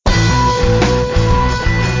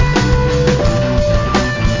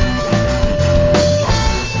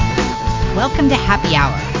Happy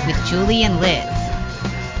Hour with Julie and Liz.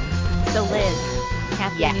 So Liz,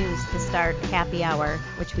 happy Yes. news to start Happy Hour,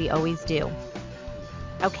 which we always do.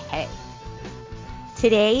 Okay.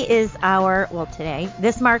 This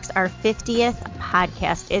marks our 50th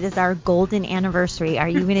podcast. It is our golden anniversary. Are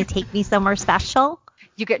you going to take me somewhere special?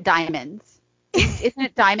 You get diamonds. Isn't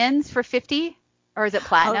it diamonds for 50? Or is it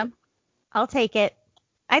platinum? I'll take it.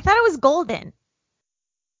 I thought it was golden.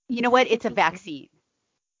 You know what? It's a vaccine.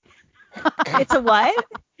 It's a what?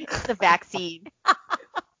 It's a vaccine.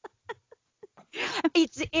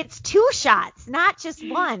 It's 2 shots, not just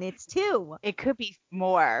one. It's 2. It could be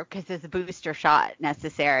more because there's a booster shot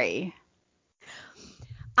necessary.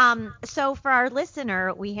 So for our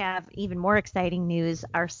listener, we have even more exciting news.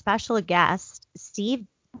 Our special guest, Steve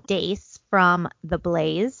Deace from The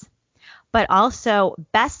Blaze, but also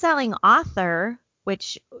best-selling author,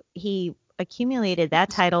 which he accumulated that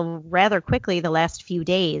title rather quickly the last few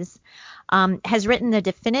days, has written a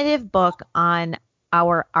definitive book on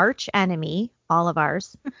our arch enemy, all of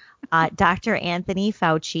ours, Dr. Anthony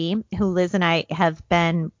Fauci, who Liz and I have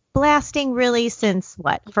been blasting really since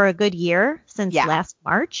for a good year, since last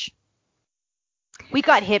March. We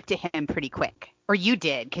got hip to him pretty quick, or you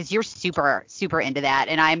did, because you're super, super into that,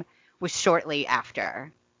 and I was shortly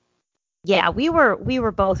after. Yeah, we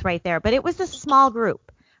were both right there, but it was a small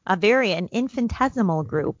group, an infinitesimal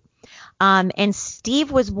group. And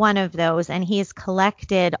Steve was one of those, and he has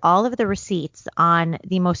collected all of the receipts on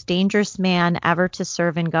the most dangerous man ever to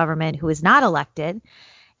serve in government who is not elected,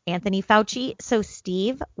 Anthony Fauci. So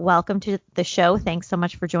Steve, welcome to the show. Thanks so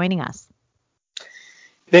much for joining us.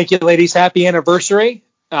 Thank you, ladies. Happy anniversary.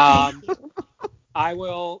 I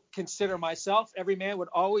will consider myself, every man would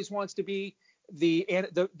always wants to be an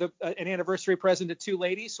anniversary present to 2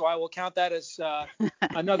 ladies, so I will count that as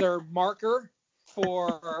another marker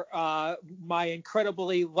for my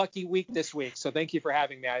incredibly lucky week this week. So thank you for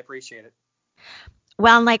having me. I appreciate it.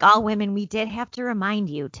 Well, and like all women, we did have to remind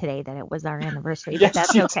you today that it was our anniversary, but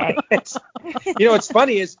that's okay. What's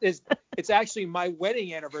funny is it's actually my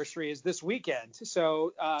wedding anniversary is this weekend.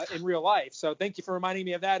 So in real life. So thank you for reminding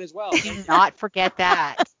me of that as well. Do not forget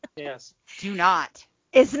that. Yes. Do not.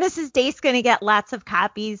 Is Mrs. Deace going to get lots of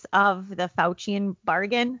copies of the Faucian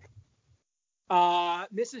bargain?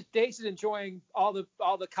 Mrs. Deace is enjoying all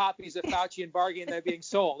the copies of Fauci and Bargain that are being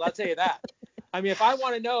sold. I'll tell you that. I mean, if I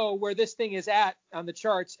want to know where this thing is at on the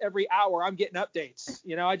charts every hour, I'm getting updates.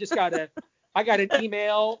 I got an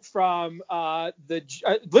email from I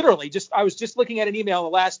was just looking at an email in the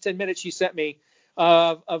last 10 minutes she sent me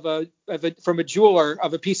from a jeweler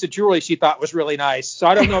of a piece of jewelry she thought was really nice. So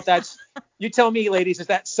I don't know if that's, you tell me, ladies, is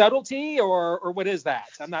that subtlety or what is that?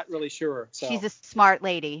 I'm not really sure. So. She's a smart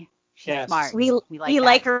lady. She's smart. We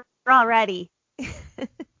like her already.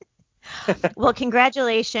 Well,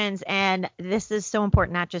 congratulations. And this is so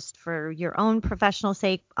important, not just for your own professional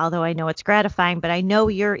sake, although I know it's gratifying, but I know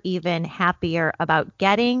you're even happier about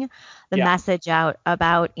getting the message out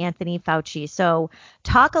about Anthony Fauci. So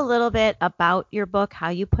talk a little bit about your book, how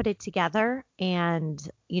you put it together, and,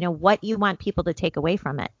 what you want people to take away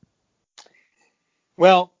from it.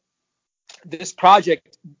 Well, this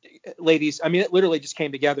project, ladies, I mean, it literally just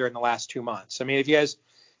came together in the last 2 months. I mean, if you guys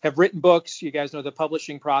have written books, you guys know the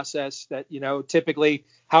publishing process that, typically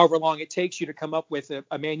however long it takes you to come up with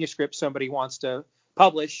a manuscript somebody wants to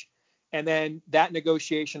publish, and then that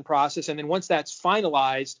negotiation process. And then once that's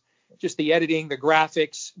finalized, just the editing, the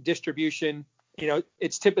graphics, distribution,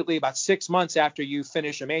 it's typically about 6 months after you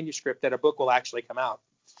finish a manuscript that a book will actually come out.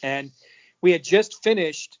 And we had just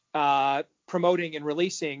finished promoting and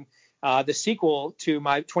releasing the sequel to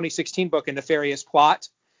my 2016 book, A Nefarious Plot,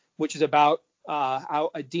 which is about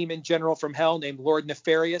how a demon general from hell named Lord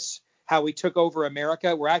Nefarious, how he took over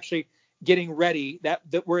America. We're actually getting ready that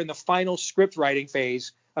we're in the final script writing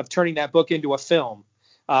phase of turning that book into a film.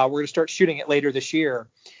 We're going to start shooting it later this year.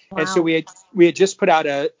 Wow. And so we had just put out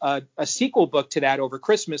a sequel book to that over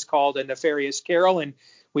Christmas called A Nefarious Carol. And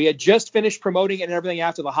we had just finished promoting it and everything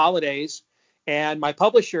after the holidays. And my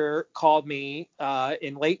publisher called me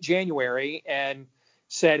in late January and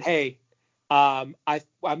said, hey, I'm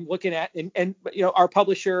looking at, and our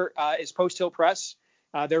publisher is Post Hill Press.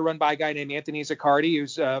 They're run by a guy named Anthony Zaccardi,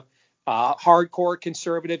 who's a hardcore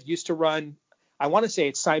conservative, used to run, I want to say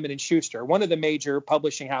it's Simon & Schuster, one of the major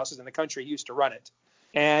publishing houses in the country, used to run it.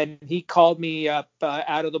 And he called me up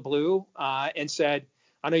out of the blue and said,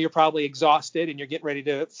 I know you're probably exhausted and you're getting ready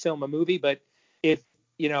to film a movie, but if,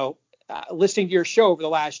 listening to your show over the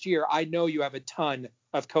last year, I know you have a ton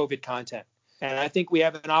of COVID content. And I think we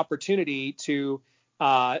have an opportunity to,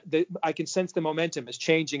 I can sense the momentum is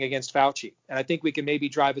changing against Fauci. And I think we can maybe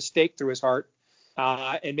drive a stake through his heart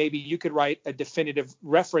And maybe you could write a definitive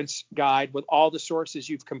reference guide with all the sources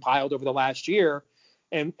you've compiled over the last year.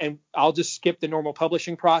 And I'll just skip the normal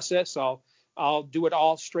publishing process. I'll do it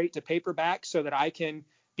all straight to paperback so that I can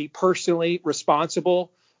be personally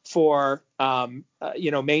responsible for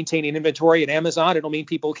maintaining inventory at Amazon. It'll mean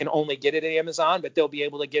people can only get it at Amazon, but they'll be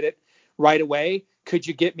able to get it right away. Could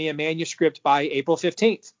you get me a manuscript by April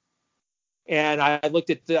 15th? And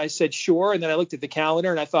I said, sure. And then I looked at the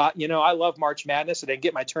calendar and I thought, I love March Madness. I didn't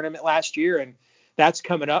get my tournament last year and that's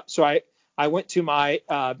coming up. So I went to my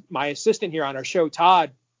assistant here on our show,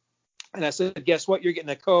 Todd, and I said, guess what? You're getting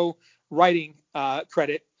a co-writing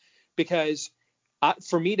credit because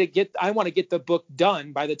for me I want to get the book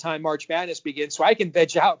done by the time March Madness begins so I can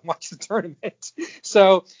veg out and watch the tournament.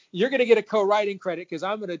 So you're going to get a co-writing credit because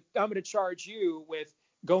I'm going to charge you with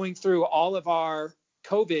going through all of our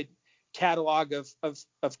COVID catalog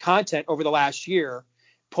of content over the last year,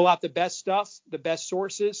 pull out the best stuff, the best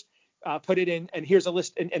sources, put it in, and here's a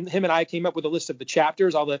list. And him and I came up with a list of the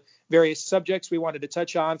chapters, all the various subjects we wanted to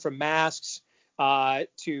touch on, from masks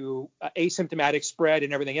to asymptomatic spread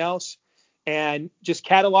and everything else, and just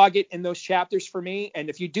catalog it in those chapters for me. And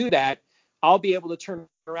if you do that, I'll be able to turn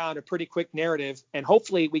around a pretty quick narrative, and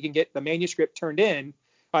hopefully we can get the manuscript turned in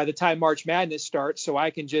by the time March Madness starts, so I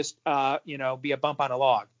can just be a bump on a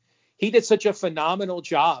log. He did such a phenomenal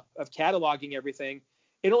job of cataloging everything.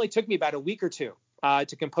 It only took me about a week or two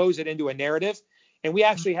to compose it into a narrative. And we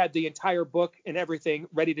actually had the entire book and everything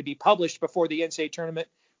ready to be published before the NCAA tournament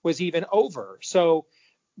was even over. So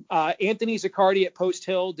Anthony Zaccardi at Post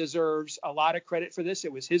Hill deserves a lot of credit for this.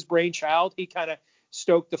 It was his brainchild. He kind of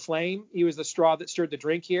stoked the flame. He was the straw that stirred the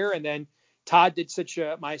drink here. And then Todd did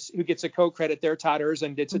who gets a co-credit there, Todd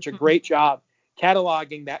Erzin, did such a great job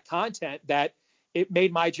cataloging that content that it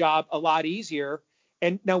made my job a lot easier.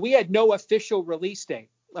 And now we had no official release date.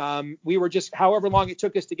 We were just, however long it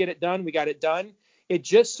took us to get it done, we got it done. It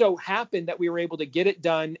just so happened that we were able to get it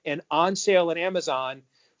done and on sale at Amazon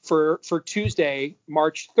for Tuesday,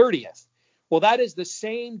 March 30th. Well, that is the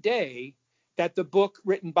same day that the book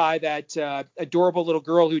written by that adorable little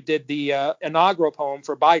girl who did the inaugural poem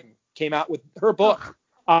for Biden came out with her book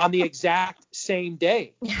on the exact same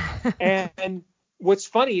day. And what's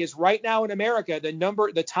funny is right now in America,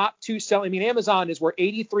 the top two selling, Amazon is where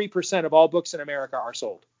 83% of all books in America are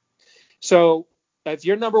sold. So if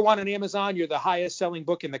you're number one on Amazon, you're the highest selling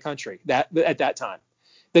book in the country at that time.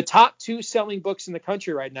 The top two selling books in the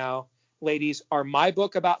country right now, ladies, are my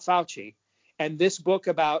book about Fauci and this book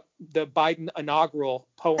about the Biden inaugural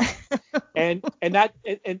poem. and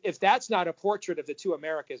if that's not a portrait of the two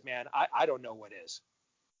Americas, man, I don't know what is.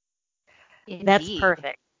 Indeed. That's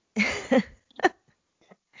perfect.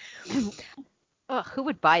 Who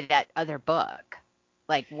would buy that other book?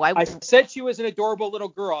 Like, why? I said she was an adorable little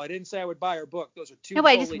girl. I didn't say I would buy her book. Those are two. No, but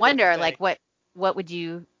I just wonder, like, what would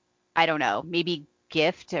you? I don't know. Maybe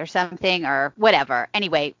gift or something or whatever.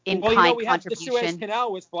 Anyway, in-kind contribution. The Suez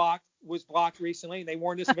Canal was blocked recently, and they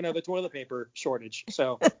warned us of another toilet paper shortage.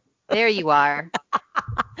 So there you are.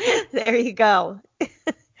 There you go.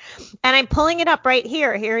 And I'm pulling it up right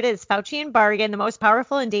here. Here it is. Fauci and Bargan, the most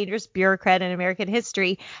powerful and dangerous bureaucrat in American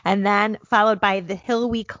history. And then followed by The Hill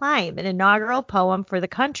We Climb, an inaugural poem for the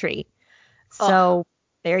country. So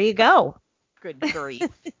there you go. Good grief.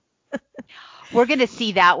 We're going to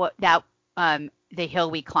see that The Hill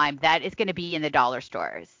We Climb, that is going to be in the dollar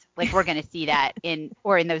stores. Like, we're going to see that in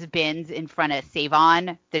those bins in front of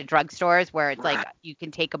Save-On, the drugstores, where it's like you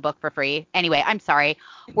can take a book for free. Anyway, I'm sorry.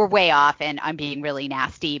 We're way off and I'm being really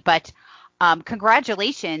nasty. But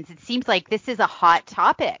congratulations. It seems like this is a hot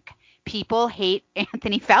topic. People hate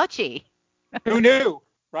Anthony Fauci. Who knew,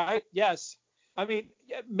 right? Yes.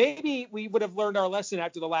 Maybe we would have learned our lesson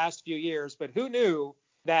after the last few years, but who knew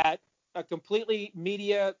that a completely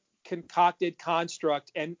media concocted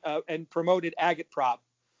construct and promoted agitprop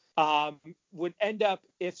would end up,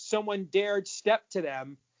 if someone dared step to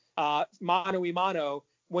them mano a mano,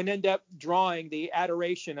 would end up drawing the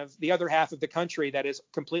adoration of the other half of the country that is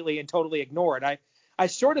completely and totally ignored. I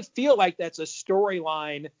sort of feel like that's a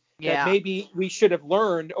storyline that maybe we should have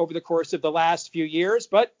learned over the course of the last few years,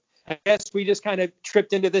 but I guess we just kind of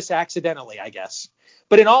tripped into this accidentally, I guess.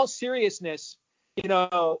 But in all seriousness,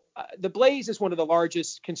 The Blaze is one of the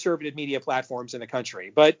largest conservative media platforms in the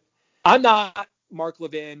country, but I'm not Mark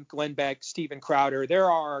Levin, Glenn Beck, Steven Crowder.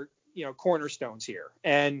 There are, cornerstones here,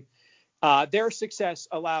 and their success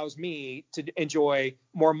allows me to enjoy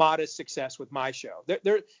more modest success with my show.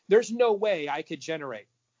 There's no way I could generate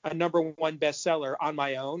a number one bestseller on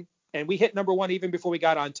my own. And we hit number one even before we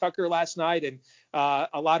got on Tucker last night. And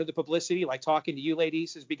a lot of the publicity, like talking to you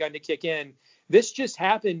ladies, has begun to kick in. This just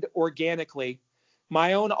happened organically.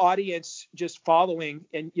 my own audience just following,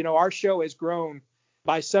 and our show has grown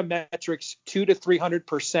by some metrics 200 to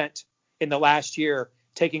 300% in the last year,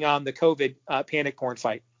 taking on the COVID panic porn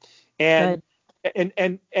fight. And Good.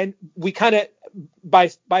 and we kind of, by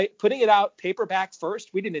putting it out paperback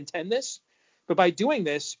first, we didn't intend this, but by doing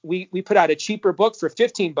this, we put out a cheaper book for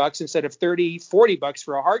 $15 instead of $30-$40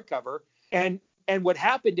 for a hardcover. And what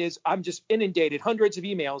happened is I'm just inundated, hundreds of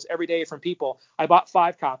emails every day from people. I bought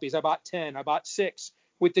 5 copies, I bought 10, I bought 6.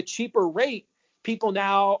 With the cheaper rate, people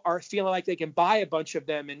now are feeling like they can buy a bunch of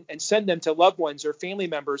them and send them to loved ones or family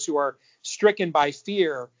members who are stricken by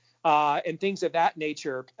fear and things of that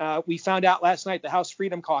nature. We found out last night the House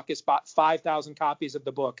Freedom Caucus bought 5,000 copies of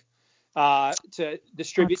the book to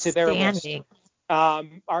distribute to their list.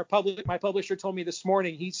 My publisher told me this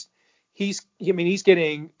morning he's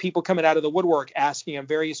getting people coming out of the woodwork asking him,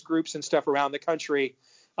 various groups and stuff around the country,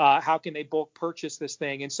 how can they bulk purchase this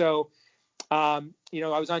thing. And so I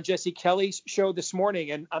was on Jesse Kelly's show this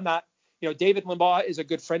morning, and I'm not, David Limbaugh is a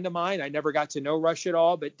good friend of mine. I never got to know Rush at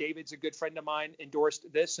all, but David's a good friend of mine,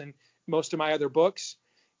 endorsed this and most of my other books.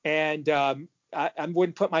 And I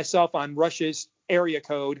wouldn't put myself on Rush's area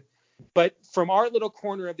code, but from our little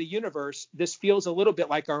corner of the universe, this feels a little bit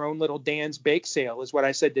like our own little Dan's bake sale, is what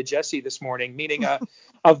I said to Jesse this morning, meaning a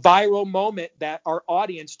viral moment that our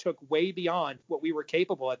audience took way beyond what we were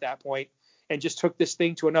capable at that point and just took this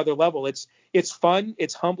thing to another level. It's fun.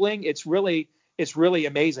 It's humbling. It's really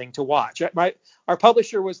amazing to watch. Our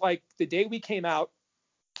publisher was like, the day we came out,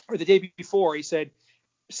 or the day before, he said,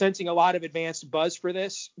 sensing a lot of advanced buzz for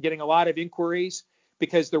this, getting a lot of inquiries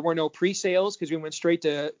because there were no pre-sales because we went straight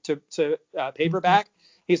to paperback.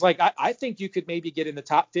 He's like, I think you could maybe get in the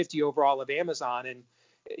top 50 overall of Amazon. And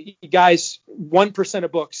you guys, 1%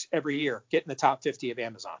 of books every year get in the top 50 of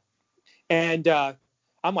Amazon. And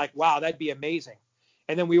I'm like, wow, that'd be amazing.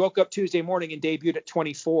 And then we woke up Tuesday morning and debuted at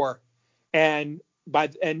 24. And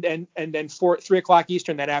then 3 o'clock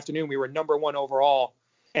Eastern that afternoon, we were number 1 overall.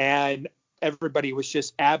 And everybody was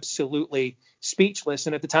just absolutely speechless.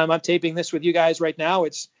 And at the time I'm taping this with you guys right now,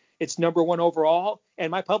 it's number 1 overall.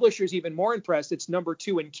 And my publisher's even more impressed. It's number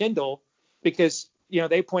 2 in Kindle because,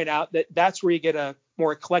 they point out that that's where you get a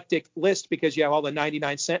more eclectic list because you have all the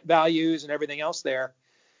 99-cent values and everything else there.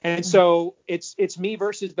 And so it's me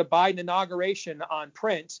versus the Biden inauguration on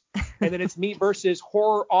print. And then it's me versus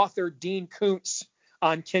horror author Dean Koontz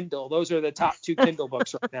on Kindle. Those are the top 2 Kindle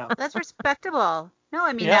books right now. That's respectable. No,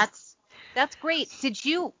 I mean, yeah. That's great.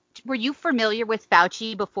 Were you familiar with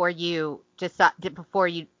Fauci before the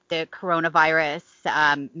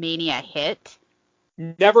coronavirus mania hit?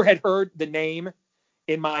 Never had heard the name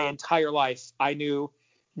in my entire life. I knew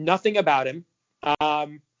nothing about him.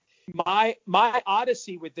 My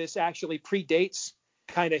odyssey with this actually predates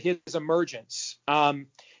kind of his emergence.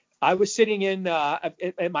 I was sitting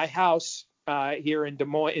at my house here in Des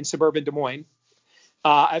Moines, in suburban Des Moines.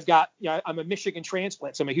 I'm a Michigan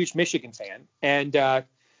transplant, so I'm a huge Michigan fan. And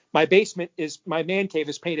my man cave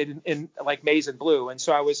is painted in like maize and blue. And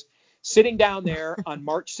so I was sitting down there on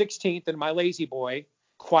March 16th in my lazy boy,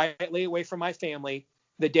 quietly away from my family,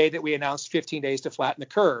 the day that we announced 15 days to flatten the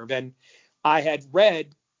curve. And I had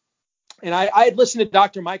read, and I had listened to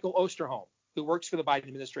Dr. Michael Osterholm, who works for the Biden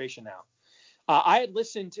administration now. I had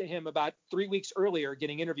listened to him about 3 weeks earlier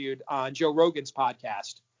getting interviewed on Joe Rogan's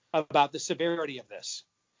podcast about the severity of this.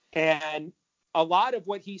 And a lot of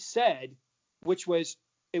what he said,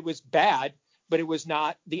 it was bad, but it was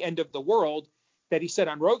not the end of the world, that he said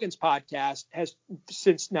on Rogan's podcast has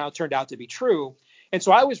since now turned out to be true. And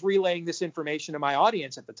so I was relaying this information to my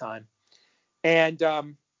audience at the time. And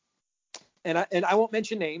I won't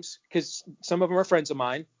mention names because some of them are friends of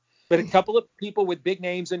mine, but a couple of people with big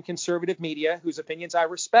names in conservative media whose opinions I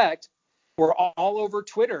respect were all over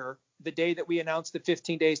Twitter the day that we announced the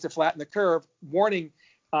 15 days to flatten the curve, warning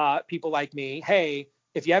people like me, hey,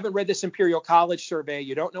 if you haven't read this Imperial College survey,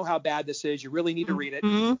 you don't know how bad this is. You really need to read it.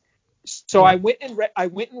 Mm-hmm. So I went and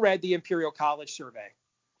read the Imperial College survey.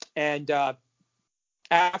 And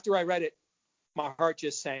after I read it, my heart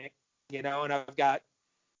just sank, and I've got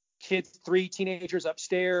kids, 3 teenagers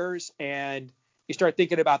upstairs, and you start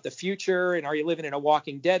thinking about the future and are you living in a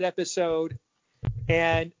Walking Dead episode?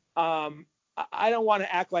 And I don't want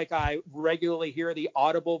to act like I regularly hear the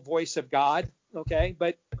audible voice of God, okay?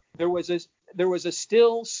 But there was a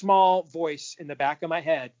still small voice in the back of my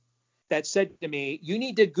head that said to me, you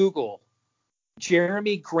need to Google you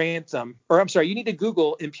need to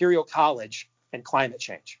Google Imperial College and climate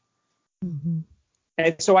change. Mm-hmm.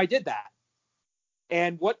 And so I did that.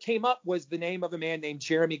 And what came up was the name of a man named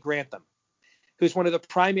Jeremy Grantham, who's one of the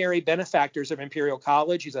primary benefactors of Imperial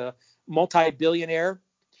College. He's a multi-billionaire.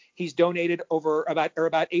 He's donated about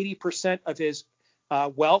 80% of his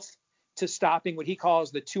wealth to stopping what he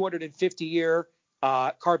calls the 250-year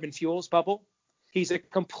carbon fuels bubble. He's a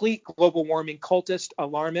complete global warming cultist,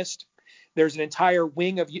 alarmist. There's an entire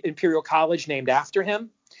wing of Imperial College named after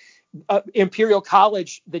him. Imperial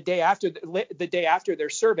College, the day after their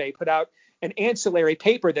survey, put out an ancillary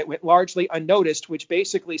paper that went largely unnoticed, which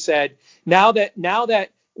basically said, now that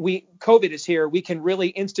COVID is here, we can really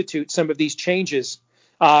institute some of these changes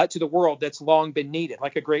to the world that's long been needed,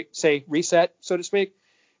 like a great, say, reset, so to speak.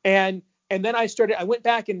 And then I went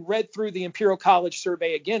back and read through the Imperial College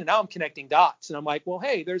survey again, and now I'm connecting dots. And I'm like, well,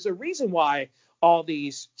 hey, there's a reason why all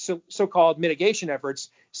these so-called mitigation efforts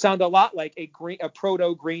sound a lot like a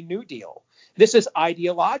proto-Green New Deal. This is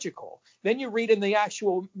ideological. Then you read in the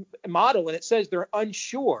actual model, and it says they're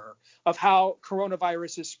unsure of how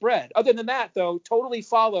coronavirus is spread. Other than that, though, totally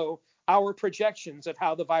follow our projections of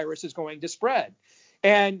how the virus is going to spread.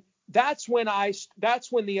 And that's when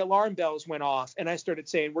the alarm bells went off, and I started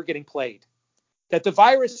saying, we're getting played. That the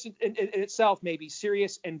virus in itself may be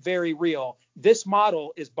serious and very real. This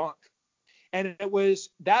model is bunk. And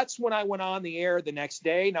that's when I went on the air the next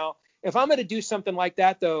day. Now, if I'm going to do something like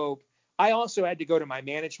that, though, I also had to go to my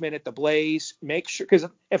management at the Blaze, make sure, because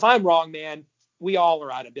if I'm wrong, man, we all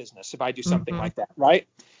are out of business if I do something like that, right?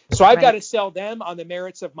 So I've got to sell them on the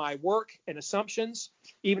merits of my work and assumptions,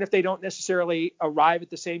 even if they don't necessarily arrive at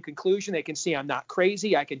the same conclusion. They can see I'm not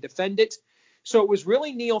crazy. I can defend it. So it was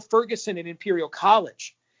really Neil Ferguson and Imperial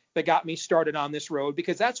College that got me started on this road,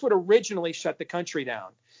 because that's what originally shut the country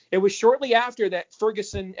down. It was shortly after that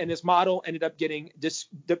Ferguson and his model ended up getting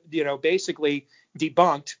basically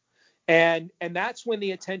debunked. And that's when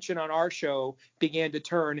the attention on our show began to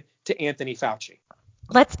turn to Anthony Fauci.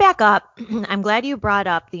 Let's back up. I'm glad you brought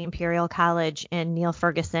up the Imperial College and Neil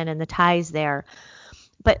Ferguson and the ties there.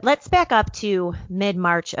 But let's back up to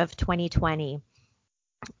mid-March of 2020.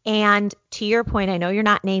 And to your point, I know you're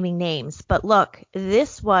not naming names, but look,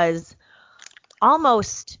 this was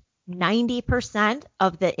almost 90%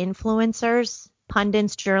 of the influencers,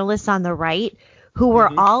 pundits, journalists on the right who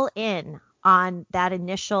were all in on that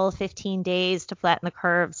initial 15 days to flatten the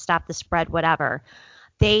curve, stop the spread, whatever.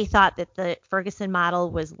 They thought that the Ferguson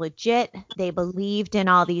model was legit. They believed in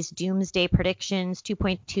all these doomsday predictions,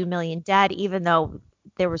 2.2 million dead, even though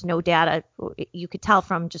there was no data. You could tell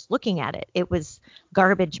from just looking at it. It was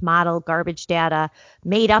garbage model, garbage data,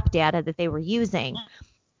 made up data that they were using.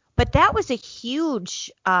 But that was a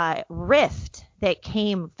huge rift that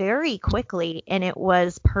came very quickly, and it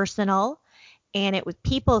was personal, and it was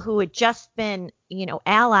people who had just been,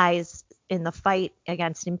 allies in the fight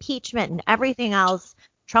against impeachment and everything else.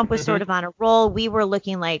 Trump was sort of on a roll. We were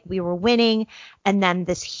looking like we were winning. And then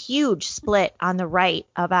this huge split on the right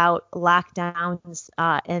about lockdowns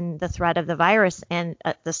and the threat of the virus. And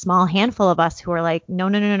the small handful of us who are like, no,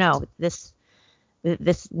 this,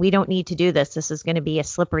 we don't need to do this. This is going to be a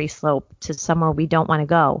slippery slope to somewhere we don't want to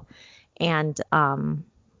go. And,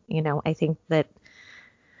 I think that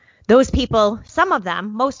those people, some of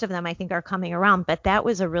them, most of them, I think are coming around. But that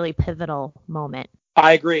was a really pivotal moment.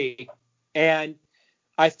 I agree. And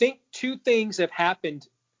I think two things have happened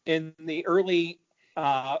in the early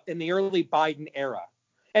Biden era,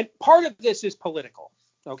 and part of this is political,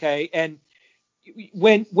 okay? And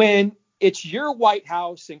when it's your White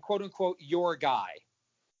House and quote unquote your guy,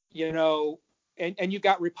 and you've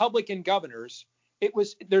got Republican governors,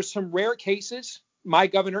 there's some rare cases. My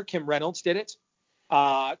governor Kim Reynolds did it,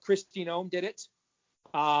 Kristi Noem did it,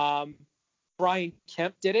 Brian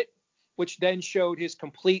Kemp did it, which then showed his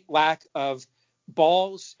complete lack of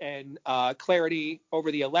balls and clarity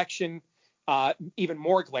over the election, even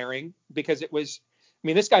more glaring, because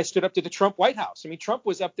this guy stood up to the Trump White House. Trump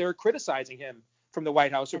was up there criticizing him from the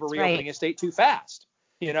White House over reopening a state too fast,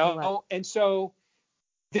 and so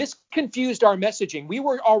this confused our messaging. We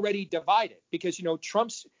were already divided because,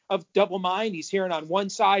 Trump's of double mind. He's hearing on one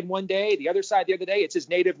side one day, the other side the other day. It's his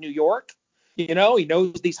native New York. He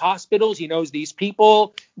knows these hospitals. He knows these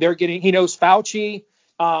people. He knows Fauci.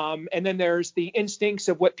 And then there's the instincts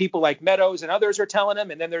of what people like Meadows and others are telling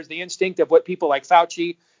him. And then there's the instinct of what people like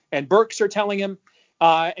Fauci and Birx are telling him.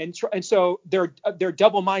 And so they're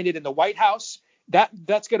double-minded in the White House.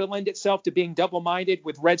 That's going to lend itself to being double-minded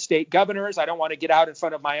with red state governors. I don't want to get out in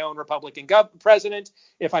front of my own Republican president.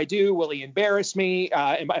 If I do, will he embarrass me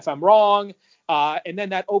if I'm wrong? And then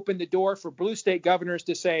that opened the door for blue state governors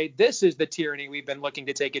to say, this is the tyranny we've been looking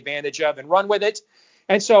to take advantage of and run with it.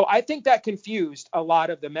 And so I think that confused a lot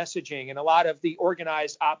of the messaging and a lot of the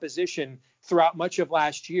organized opposition throughout much of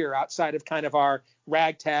last year outside of kind of our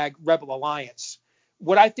ragtag rebel alliance.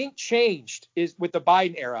 What I think changed is with the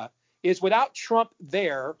Biden era is without Trump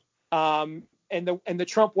there, and the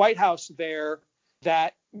Trump White House there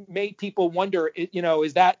that made people wonder,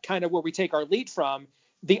 is that kind of where we take our lead from?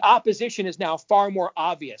 The opposition is now far more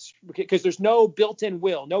obvious because there's no built-in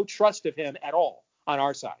will, no trust of him at all on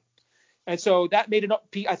our side. And so that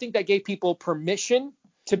I think that gave people permission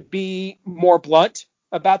to be more blunt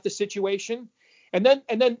about the situation. And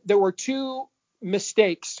then there were two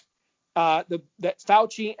mistakes that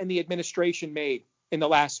Fauci and the administration made in the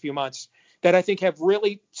last few months that I think have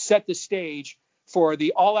really set the stage for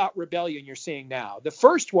the all-out rebellion you're seeing now. The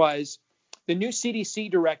first was the new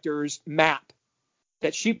CDC director's map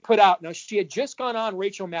that she put out. Now, she had just gone on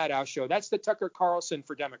Rachel Maddow's show. That's the Tucker Carlson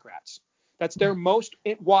for Democrats. That's their most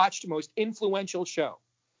watched, most influential show.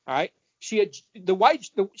 All right. She had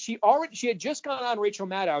just gone on Rachel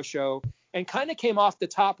Maddow's show and kind of came off the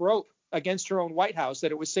top rope against her own White House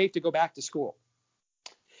that it was safe to go back to school.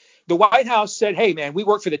 The White House said, hey, man, we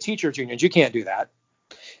work for the teachers unions. You can't do that.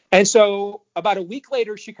 And so about a week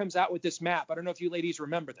later, she comes out with this map. I don't know if you ladies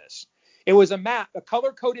remember this. It was a map, a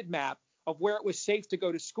color-coded map of where it was safe to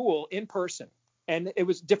go to school in person. And it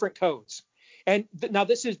was different codes. And now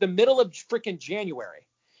this is the middle of freaking January.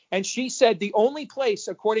 And she said the only place,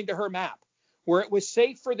 according to her map, where it was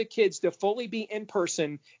safe for the kids to fully be in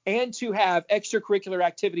person and to have extracurricular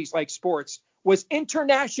activities like sports was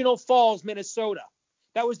International Falls, Minnesota.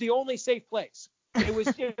 That was the only safe place.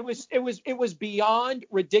 It was beyond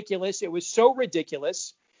ridiculous. It was so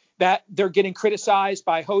ridiculous that they're getting criticized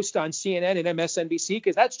by hosts on CNN and MSNBC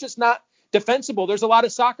because that's just not defensible. There's a lot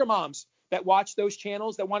of soccer moms that watch those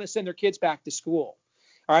channels that want to send their kids back to school.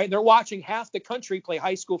 All right. And they're watching half the country play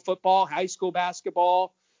high school football, high school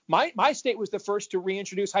basketball. My state was the first to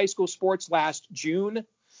reintroduce high school sports last June.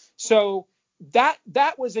 So that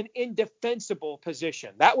was an indefensible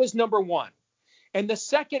position. That was number one. And the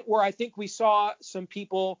second, where I think we saw some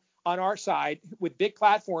people on our side with big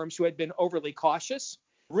platforms who had been overly cautious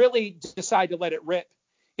really decide to let it rip,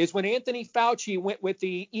 is when Anthony Fauci went with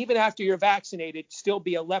the even after you're vaccinated, still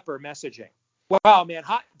be a leper messaging. Wow, man,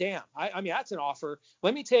 hot damn. I mean, that's an offer.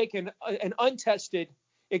 Let me take an untested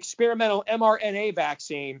experimental mRNA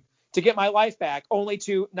vaccine to get my life back, only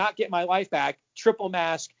to not get my life back, triple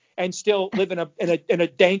mask, and still live in a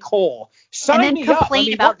dank hole. Sign and me then up.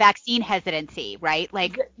 complain about vaccine hesitancy, right?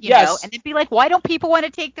 Like, yes. And then be like, why don't people want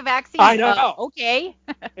to take the vaccine? I know. Okay.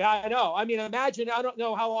 Yeah, I know. I mean, imagine, I don't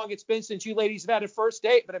know how long it's been since you ladies have had a first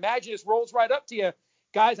date, but imagine this rolls right up to you.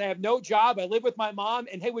 Guys, I have no job. I live with my mom.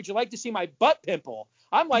 And hey, would you like to see my butt pimple?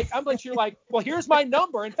 You're like, well, here's my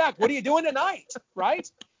number. In fact, what are you doing tonight?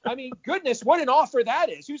 Right? I mean, goodness, what an offer that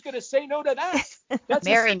is. Who's going to say no to that? That's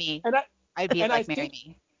marry me. And I'd be like, marry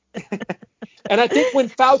me. And I think when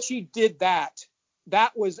Fauci did that,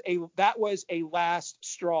 that was a last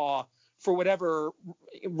straw for whatever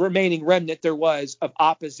remaining remnant there was of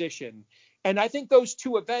opposition. And I think those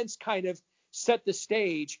two events kind of set the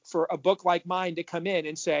stage for a book like mine to come in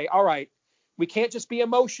and say, all right, we can't just be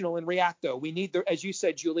emotional and react, though. We need as you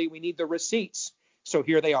said, Julie, we need the receipts. So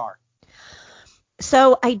here they are.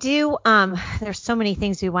 So I do, there's so many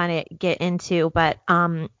things we want to get into, but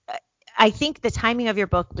I think the timing of your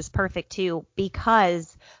book was perfect too,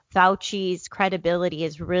 because Fauci's credibility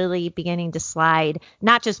is really beginning to slide,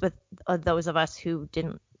 not just with those of us who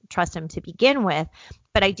didn't trust him to begin with,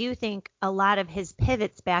 but I do think a lot of his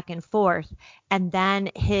pivots back and forth, and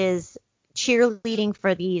then his cheerleading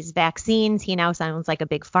for these vaccines. He now sounds like a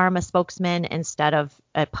big pharma spokesman instead of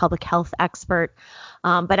a public health expert.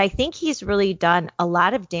 But I think he's really done a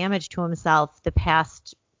lot of damage to himself the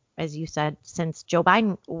past, as you said, since Joe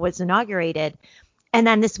Biden was inaugurated. And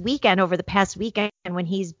then this weekend, over the past weekend, when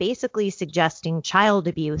he's basically suggesting child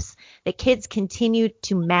abuse, that kids continue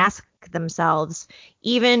to mask themselves,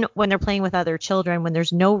 even when they're playing with other children, when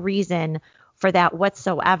there's no reason for that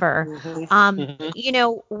whatsoever. And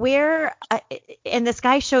this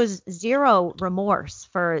guy shows zero remorse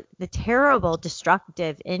for the terrible,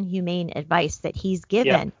 destructive, inhumane advice that he's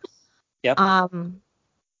given. Yep.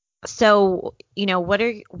 So, what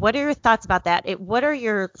are your thoughts about that? What are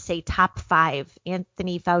your, say, top 5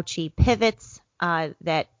 Anthony Fauci pivots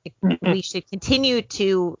that we should continue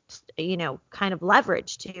to, kind of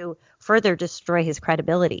leverage to further destroy his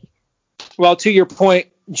credibility? Well, to your point,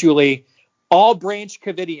 Julie, all Branch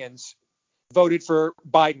Covidians voted for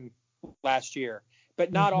Biden last year,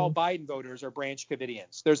 but not all Biden voters are Branch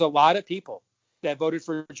Covidians. There's a lot of people that voted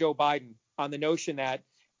for Joe Biden on the notion that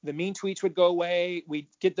the mean tweets would go away, we'd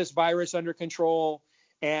get this virus under control,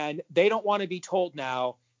 and they don't want to be told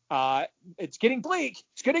now it's getting bleak,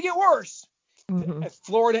 it's going to get worse.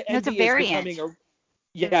 Florida It's a envy is variant. becoming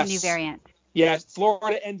a new variant. Yeah,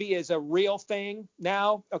 Florida envy is a real thing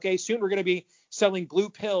now. Okay, soon we're going to be selling blue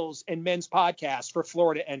pills in men's podcasts for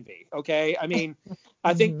Florida envy. Okay, I mean,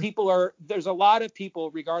 I think there's a lot of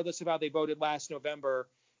people, regardless of how they voted last November,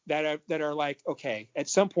 that are like, okay, at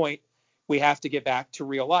some point we have to get back to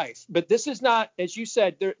real life. But this is not, as you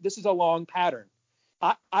said, this is a long pattern.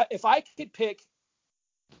 If I could pick,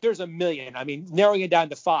 there's a million. I mean, narrowing it down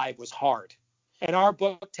to 5 was hard, and our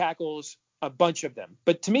book tackles a bunch of them.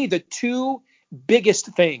 But to me, the 2 biggest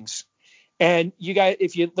things, and you guys,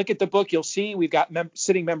 if you look at the book, you'll see we've got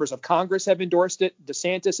sitting members of Congress have endorsed it.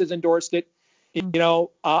 DeSantis has endorsed it. You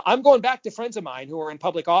know, I'm going back to friends of mine who are in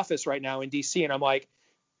public office right now in D.C., and I'm like,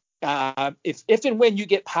 if and when you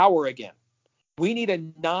get power again, we need a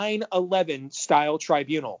 9/11 style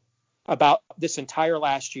tribunal about this entire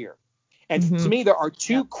last year. And to me, there are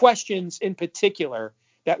 2 questions in particular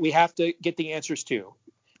that we have to get the answers to.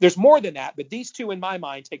 There's more than that, but these 2 in my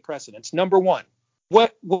mind take precedence. Number one,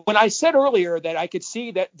 when I said earlier that I could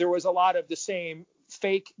see that there was a lot of the same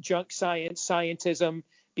fake junk scientism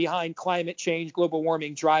behind climate change, global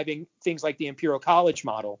warming, driving things like the Imperial College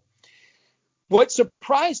model. What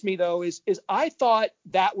surprised me, though, is I thought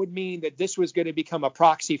that would mean that this was going to become a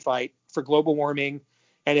proxy fight for global warming.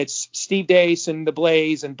 And it's Steve Deace and the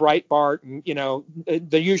Blaze and Breitbart and, you know,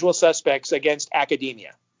 the usual suspects against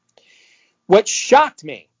academia. What shocked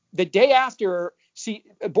me, the day after,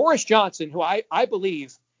 Boris Johnson, who I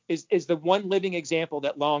believe is the one living example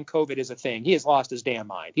that long COVID is a thing. He has lost his damn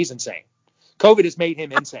mind. He's insane. COVID has made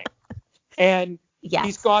him insane. And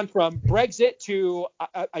he's gone from Brexit to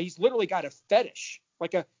he's literally got a fetish,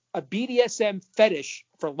 like a BDSM fetish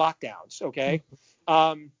for lockdowns. Okay.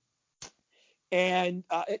 And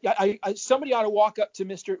somebody ought to walk up to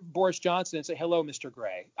Mr. Boris Johnson and say, hello, Mr.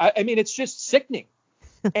 Gray. I mean, it's just sickening.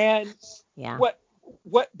 And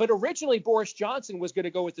but originally Boris Johnson was going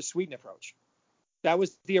to go with the Sweden approach. That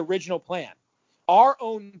was the original plan. Our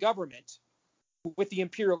own government, with the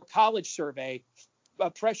Imperial College survey,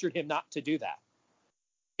 pressured him not to do that.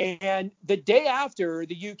 And the day after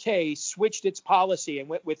the UK switched its policy and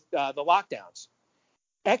went with the lockdowns,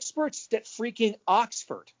 experts at freaking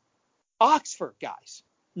Oxford, guys,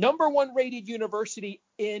 #1 rated university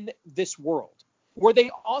in this world, where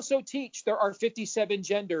they also teach there are 57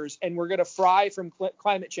 genders and we're going to fry from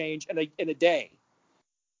climate change in a day.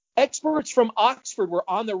 Experts from Oxford were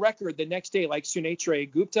on the record the next day, like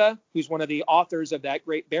Sunetra Gupta, who's one of the authors of that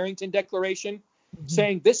great Barrington Declaration,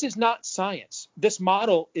 saying this is not science. This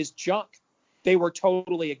model is junk. They were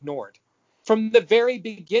totally ignored. From the very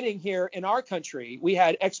beginning here in our country, we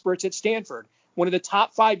had experts at Stanford, one of the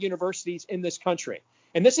top 5 universities in this country.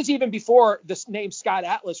 And this is even before this name Scott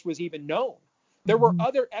Atlas was even known. There were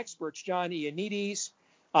other experts, John Ioannidis.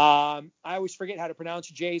 I always forget how to pronounce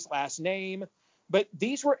Jay's last name. But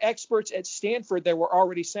these were experts at Stanford that were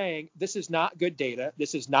already saying, this is not good data.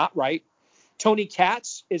 This is not right. Tony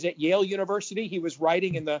Katz is at Yale University. He was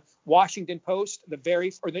writing in the Washington Post, the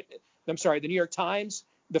New York Times,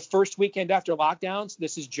 the first weekend after lockdowns.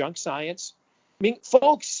 This is junk science. I mean,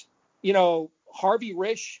 folks, you know, Harvey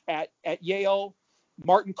Risch at Yale,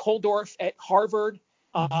 Martin Kulldorff at Harvard,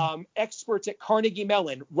 experts at Carnegie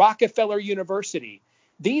Mellon, Rockefeller University.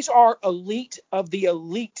 These are elite of the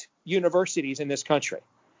elite universities in this country.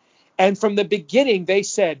 And from the beginning, they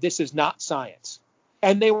said this is not science.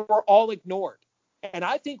 And they were all ignored. And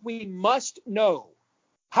I think we must know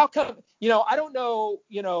how come, you know, I don't know,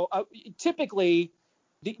 you know, typically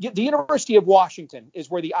the University of Washington is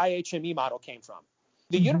where the IHME model came from.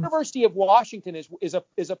 The University of Washington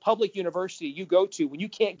is a public university you go to when you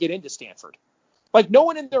can't get into Stanford. Like, no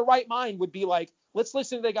one in their right mind would be like, let's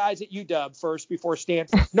listen to the guys at UW first before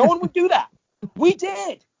Stanford. No one would do that. We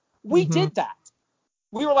did. We did that.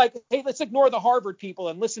 We were like, hey, let's ignore the Harvard people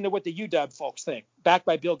and listen to what the UW folks think, backed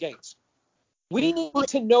by Bill Gates. We need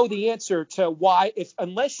to know the answer to why,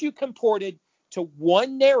 unless you comported to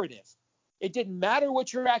one narrative, it didn't matter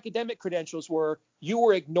what your academic credentials were, you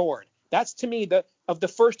were ignored. That's, to me, the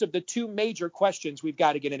first of the 2 major questions we've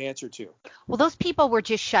got to get an answer to. Well, those people were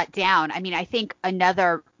just shut down. I mean, I think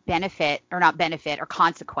another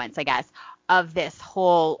consequence, I guess, of this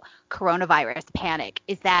whole coronavirus panic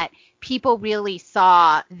is that people really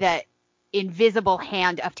saw the invisible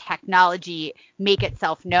hand of technology make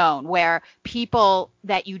itself known, where people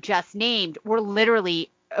that you just named were literally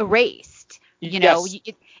erased. You know,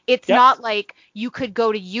 it's not like you could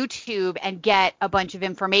go to YouTube and get a bunch of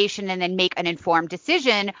information and then make an informed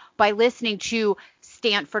decision by listening to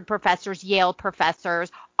Stanford professors, Yale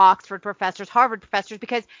professors, Oxford professors, Harvard professors,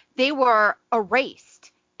 because they were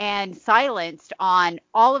erased and silenced on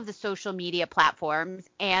all of the social media platforms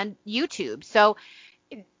and YouTube. So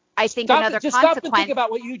I think another Stop consequence. and think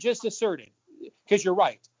about what you just asserted, because you're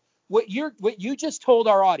right. What you just told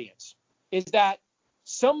our audience is that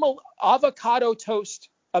some avocado toast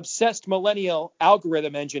obsessed millennial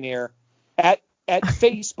algorithm engineer at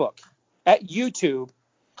Facebook, at YouTube,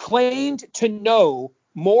 claimed to know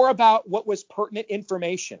more about what was pertinent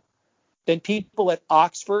information than people at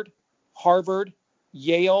Oxford, Harvard,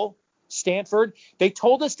 Yale, Stanford. They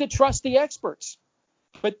told us to trust the experts.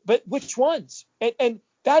 But which ones? And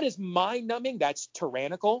that is mind-numbing. That's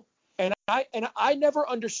tyrannical. And I never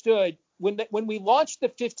understood when we launched the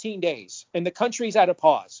 15 days and the country's at a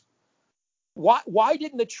pause. Why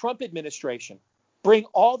didn't the Trump administration bring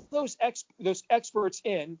all those experts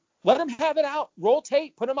in, let them have it out, roll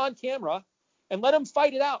tape, put them on camera, and let them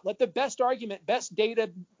fight it out. Let the best argument, best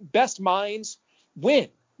data, best minds win.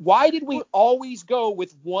 Why did we always go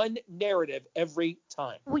with one narrative every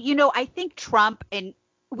time? Well, I think Trump, and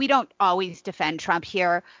we don't always defend Trump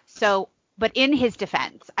here. But in his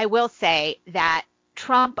defense, I will say that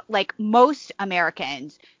Trump, like most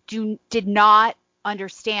Americans, did not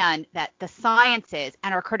understand that the sciences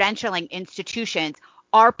and our credentialing institutions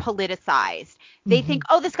are politicized. They think,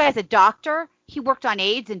 oh, this guy's a doctor. He worked on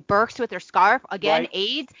AIDS and Birx with their scarf. Again, right.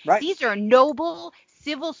 AIDS. Right. These are noble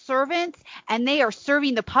civil servants, and they are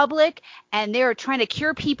serving the public, and they are trying to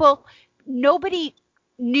cure people. Nobody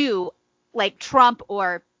knew, like Trump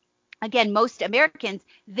or, again, most Americans,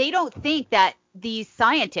 they don't think that these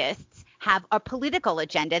scientists have a political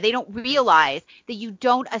agenda. They don't realize that you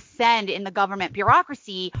don't ascend in the government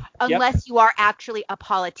bureaucracy unless you are actually a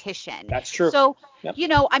politician. That's true. So,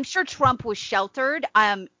 I'm sure Trump was sheltered.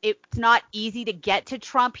 It's not easy to get to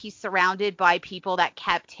Trump. He's surrounded by people that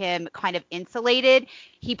kept him kind of insulated.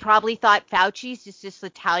 He probably thought Fauci's just this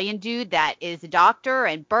Italian dude that is a doctor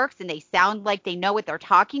and Birx, and they sound like they know what they're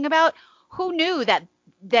talking about. Who knew that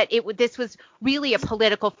this was really a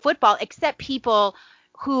political football, except people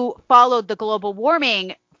who followed the global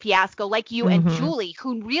warming fiasco like you and Julie,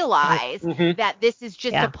 who realized that this is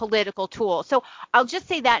just a political tool. So I'll just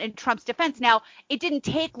say that in Trump's defense. Now, it didn't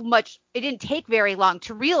take very long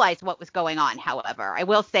to realize what was going on, however. I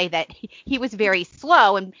will say that he was very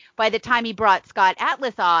slow, and by the time he brought Scott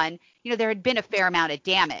Atlas on, there had been a fair amount of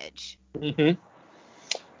damage.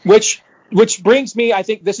 Which brings me, I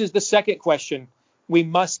think this is the second question we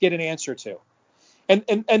must get an answer to.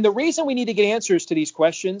 And the reason we need to get answers to these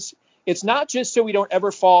questions, it's not just so we don't ever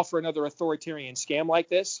fall for another authoritarian scam like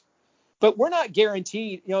this, but we're not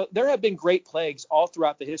guaranteed. There have been great plagues all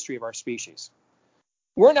throughout the history of our species.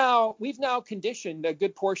 We've now conditioned a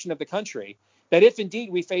good portion of the country that if indeed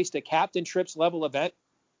we faced a Captain Trips level event,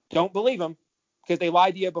 don't believe them because they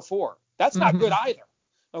lied to you before. That's not good either.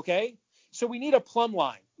 Okay. So we need a plumb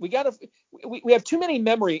line. We have too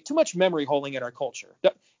much memory holing in our culture.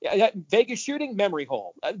 Vegas shooting, memory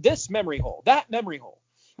hole. This memory hole, that memory hole.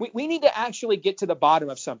 We need to actually get to the bottom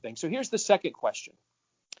of something. So here's the second question.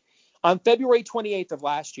 On February 28th of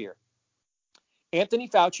last year, Anthony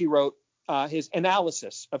Fauci wrote his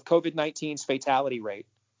analysis of COVID-19's fatality rate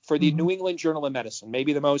for the New England Journal of Medicine,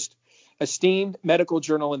 maybe the most esteemed medical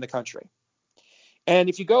journal in the country. And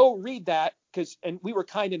if you go read that, and we were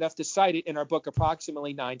kind enough to cite it in our book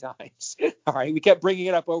approximately 9 times. All right. We kept bringing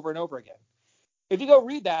it up over and over again. If you go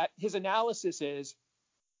read that, his analysis is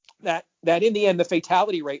that in the end, the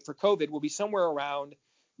fatality rate for COVID will be somewhere around,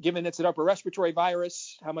 given it's an upper respiratory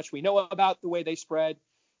virus, how much we know about the way they spread,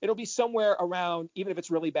 it'll be somewhere around, even if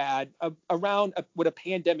it's really bad, around what a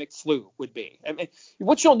pandemic flu would be. I mean,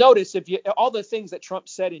 what you'll notice all the things that Trump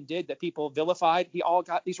said and did that people vilified,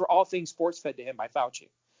 these were all things force fed to him by Fauci.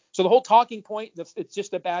 So the whole talking point, it's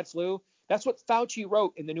just a bad flu, that's what Fauci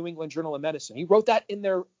wrote in the New England Journal of Medicine. He wrote that in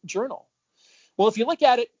their journal. Well, if you look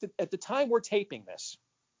at it, at the time we're taping this,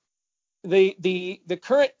 the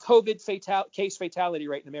current COVID case fatality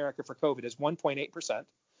rate in America for COVID is 1.8%,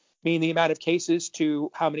 meaning the amount of cases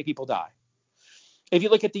to how many people die. If you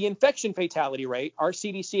look at the infection fatality rate, our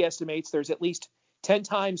CDC estimates there's at least 10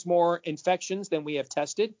 times more infections than we have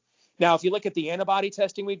tested. Now, if you look at the antibody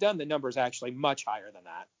testing we've done, the number is actually much higher than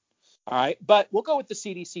that. All right, but we'll go with the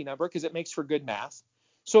CDC number because it makes for good math.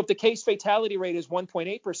 So if the case fatality rate is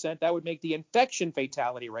 1.8%, that would make the infection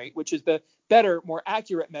fatality rate, which is the better, more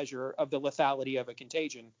accurate measure of the lethality of a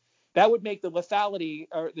contagion, that would make the lethality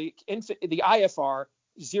or the IFR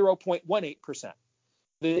 0.18%.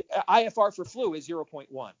 The IFR for flu is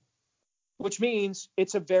 0.1, which means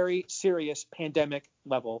it's a very serious pandemic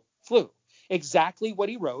level flu. Exactly what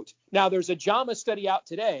he wrote. Now, there's a JAMA study out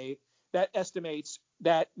today that estimates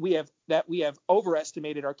that we have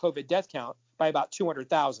overestimated our COVID death count by about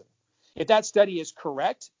 200,000. If that study is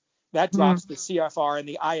correct, that drops the CFR and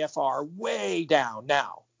the IFR way down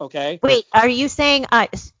now. Okay. Wait, are you saying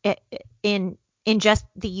in just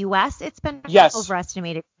the U.S. it's been Yes.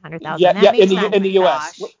 overestimated 100,000? Yeah. That Yeah. makes sense. In the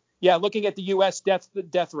U.S. Gosh. Yeah. Looking at the U.S.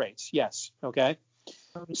 death rates. Yes. Okay.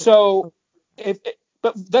 So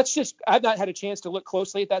but let's just, I've not had a chance to look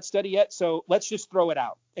closely at that study yet. So let's just throw it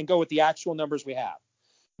out and go with the actual numbers we have.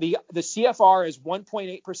 The CFR is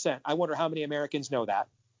 1.8%. I wonder how many Americans know that.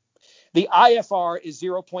 The IFR is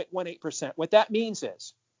 0.18%. What that means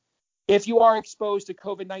is if you are exposed to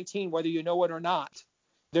COVID-19, whether you know it or not,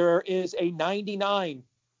 there is a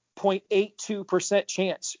 99.82%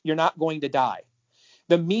 chance you're not going to die.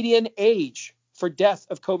 The median age for death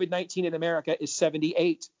of COVID-19 in America is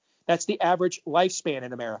 78. That's the average lifespan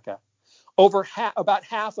in America. About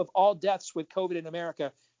half of all deaths with COVID in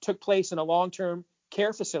America took place in a long-term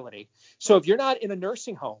care facility. So if you're not in a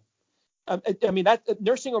nursing home,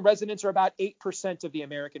 nursing home residents are about 8% of the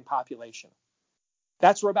American population.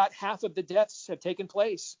 That's where about half of the deaths have taken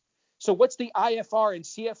place. So what's the IFR and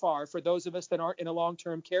CFR for those of us that aren't in a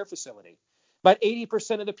long-term care facility? About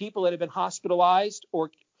 80% of the people that have been hospitalized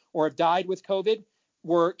or have died with COVID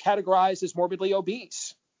were categorized as morbidly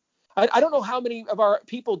obese. I don't know how many of our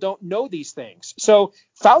people don't know these things. So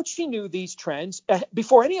Fauci knew these trends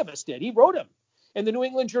before any of us did. He wrote them in the New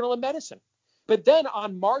England Journal of Medicine. But then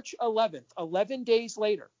on March 11th, 11 days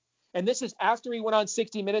later, and this is after he went on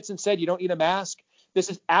 60 Minutes and said you don't need a mask. This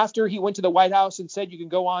is after he went to the White House and said you can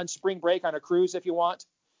go on spring break on a cruise if you want.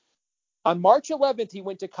 On March 11th, he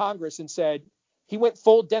went to Congress and said, he went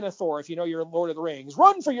full Denethor, if you know your Lord of the Rings.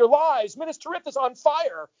 Run for your lives. Minas Tirith is on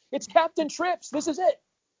fire. It's Captain Trips. This is it.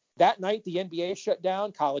 That night, the NBA shut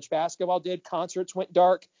down. College basketball did. Concerts went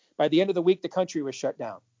dark. By the end of the week, the country was shut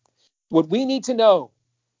down. What we need to know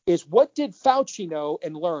is what did Fauci know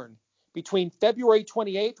and learn between February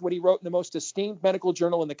 28th, when he wrote in the most esteemed medical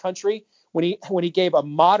journal in the country, when he gave a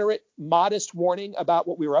modest warning about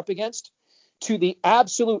what we were up against, to the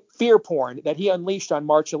absolute fear porn that he unleashed on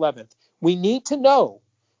March 11th. We need to know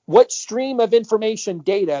what stream of information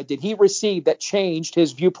data did he receive that changed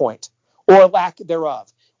his viewpoint or lack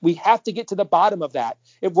thereof. We have to get to the bottom of that.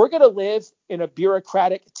 If we're going to live in a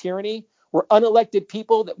bureaucratic tyranny where unelected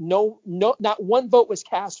people that not one vote was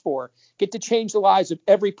cast for get to change the lives of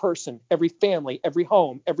every person, every family, every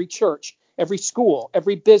home, every church, every school,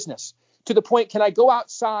 every business, to the point, can I go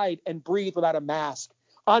outside and breathe without a mask?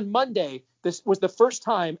 On Monday, this was the first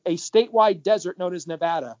time a statewide desert known as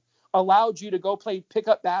Nevada allowed you to go play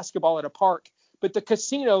pickup basketball at a park. But the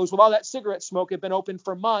casinos with all that cigarette smoke have been open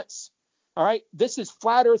for months. All right. This is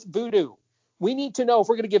flat earth voodoo. We need to know if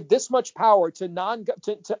we're going to give this much power to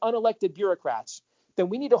unelected bureaucrats, then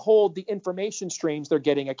we need to hold the information streams they're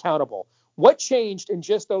getting accountable. What changed in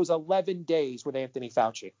just those 11 days with Anthony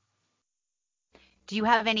Fauci? Do you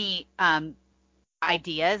have any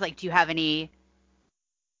ideas? Like, do you have any,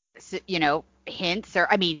 hints or,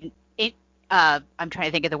 I'm trying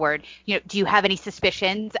to think of the word, do you have any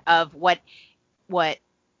suspicions of what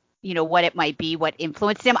it might be, what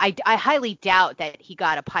influenced him? I highly doubt that he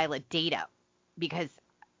got a pile of data, because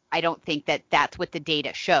I don't think that that's what the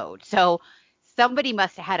data showed. So somebody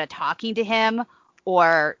must have had a talking to him,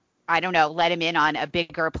 or I don't know, let him in on a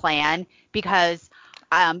bigger plan, because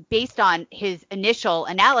based on his initial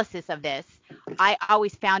analysis of this, I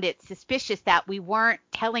always found it suspicious that we weren't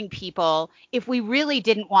telling people, if we really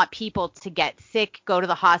didn't want people to get sick, go to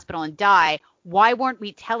the hospital and die, why weren't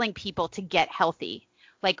we telling people to get healthy?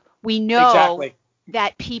 Like, we know exactly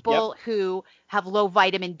that people who have low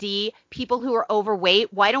vitamin D, people who are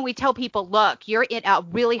overweight, why don't we tell people, look, you're at a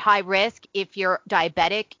really high risk if you're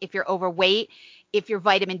diabetic, if you're overweight, if your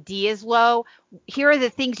vitamin D is low, here are the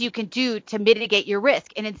things you can do to mitigate your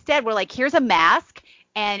risk. And instead, we're like, here's a mask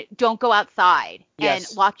and don't go outside and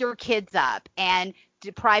lock your kids up and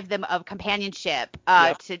deprive them of companionship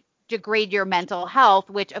to degrade your mental health,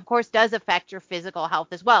 which of course does affect your physical health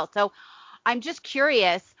as well. So I'm just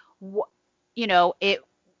curious, what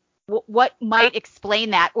might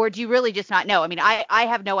explain that, or do you really just not know? I mean, I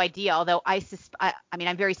have no idea, although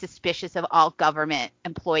I'm very suspicious of all government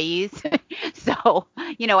employees. So,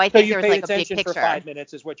 I think there's like a big picture. For 5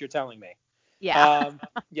 minutes is what you're telling me. Yeah.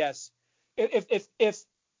 Yes.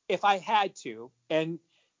 If I had to, and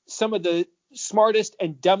some of the smartest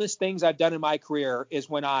and dumbest things I've done in my career is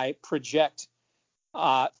when I project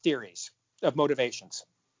theories of motivations.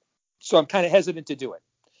 So I'm kind of hesitant to do it.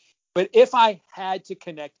 But if I had to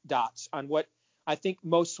connect dots on what I think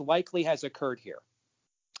most likely has occurred here,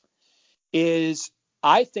 is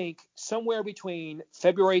I think somewhere between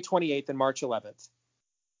February 28th and March 11th,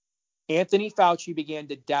 Anthony Fauci began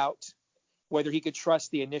to doubt whether he could trust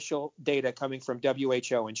the initial data coming from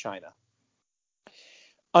WHO in China.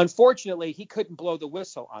 Unfortunately, he couldn't blow the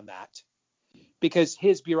whistle on that because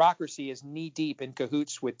his bureaucracy is knee deep in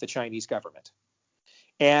cahoots with the Chinese government,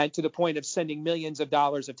 and to the point of sending millions of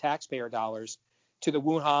dollars of taxpayer dollars to the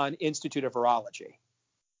Wuhan Institute of Virology.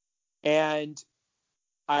 And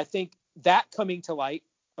I think that coming to light,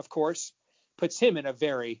 of course, puts him in a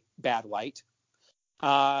very bad light.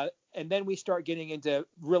 And then we start getting into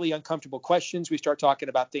really uncomfortable questions. We start talking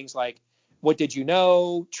about things like, what did you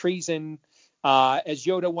know? Treason. As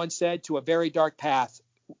Yoda once said, to a very dark path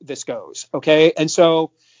this goes. Okay. And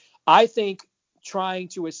so I think trying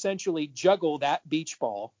to essentially juggle that beach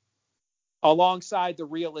ball alongside the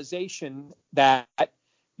realization that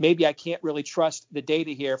maybe I can't really trust the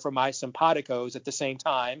data here from my simpaticos at the same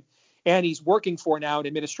time. And he's working for now an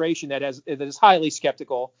administration that is highly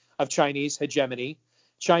skeptical of Chinese hegemony.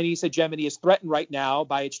 Chinese hegemony is threatened right now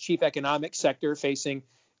by its chief economic sector facing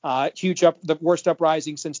the worst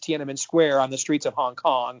uprising since Tiananmen Square on the streets of Hong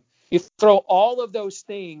Kong. You throw all of those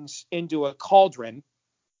things into a cauldron,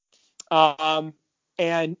 and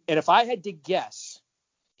if I had to guess,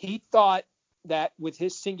 he thought that with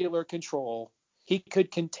his singular control, he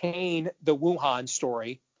could contain the Wuhan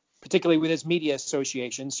story, particularly with his media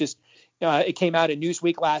associations. It came out in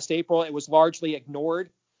Newsweek last April. It was largely ignored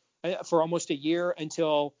for almost a year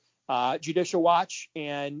until Judicial Watch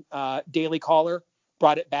and Daily Caller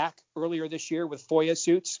brought it back earlier this year with FOIA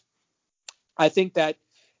suits. I think that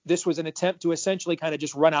this was an attempt to essentially kind of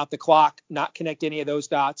just run out the clock, not connect any of those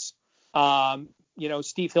dots.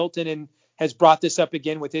 Steve Hilton has brought this up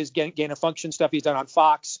again with his gain of function stuff he's done on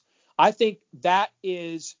Fox. I think that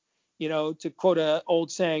is, to quote an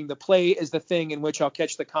old saying, the play is the thing in which I'll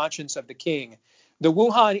catch the conscience of the king. The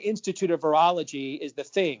Wuhan Institute of Virology is the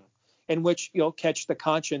thing in which you'll catch the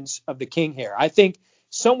conscience of the king here. I think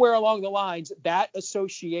somewhere along the lines, that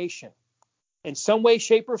association, in some way,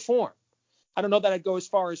 shape, or form, I don't know that I'd go as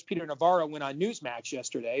far as Peter Navarro went on Newsmax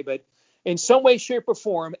yesterday, but in some way, shape, or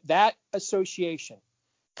form, that association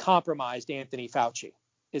compromised Anthony Fauci.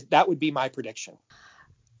 That would be my prediction.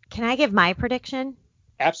 Can I give my prediction?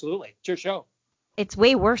 Absolutely. It's your show. It's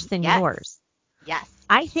way worse than yours. Yes.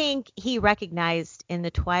 I think he recognized in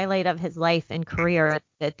the twilight of his life and career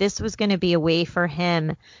that this was going to be a way for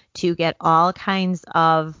him to get all kinds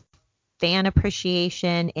of fan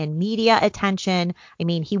appreciation and media attention. I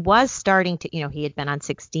mean, he was starting to, he had been on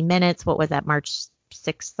 60 Minutes. What was that, March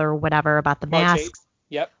 6th or whatever, about the masks? 8th.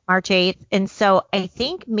 Yep. March 8th. And so I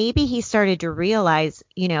think maybe he started to realize,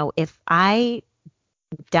 if I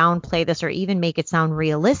downplay this or even make it sound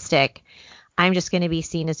realistic, I'm just going to be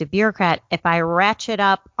seen as a bureaucrat. If I ratchet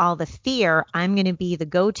up all the fear, I'm going to be the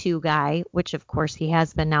go-to guy, which of course he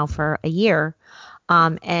has been now for a year.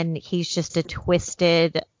 And he's just a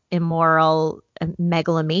twisted, immoral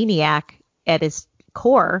megalomaniac at his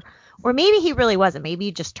core. Or maybe he really wasn't. Maybe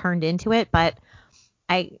he just turned into it. But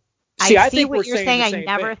I see what you're saying.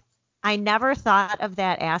 I never thought of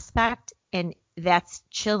that aspect, and that's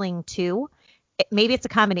chilling too. Maybe it's a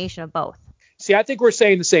combination of both. See, I think we're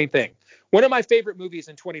saying the same thing. One of my favorite movies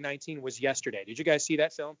in 2019 was Yesterday. Did you guys see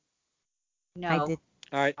that film? No. I did.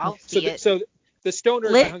 All right. I'll see it. So the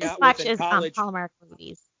stoners I hung out with in college. Hallmark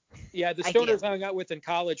movies. Yeah, the stoners I hung out with in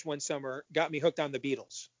college one summer got me hooked on the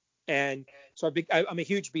Beatles. And so I'm a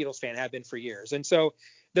huge Beatles fan, have been for years. And so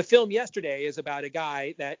the film Yesterday is about a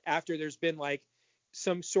guy that after there's been like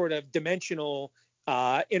some sort of dimensional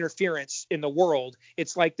interference in the world,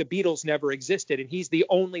 it's like the Beatles never existed. And he's the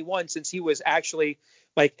only one, since he was actually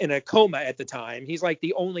like in a coma at the time, he's like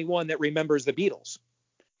the only one that remembers the Beatles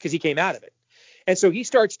because he came out of it. And so he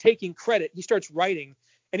starts taking credit. He starts writing,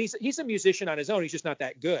 and he's a musician on his own. He's just not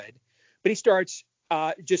that good. But he starts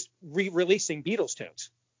just re-releasing Beatles tunes.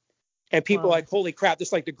 And people are like, holy crap, this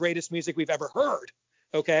is like the greatest music we've ever heard.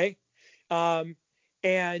 Okay. And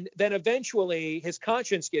then eventually his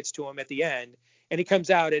conscience gets to him at the end, and he comes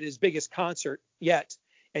out at his biggest concert yet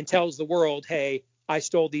and tells the world, hey, I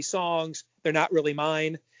stole these songs. They're not really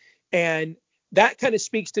mine. And that kind of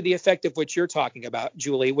speaks to the effect of what you're talking about,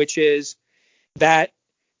 Julie, which is that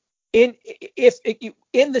in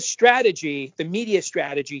the strategy, the media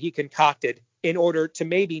strategy he concocted in order to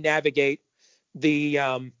maybe navigate the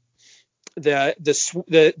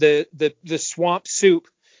swamp soup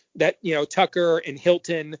that, Tucker and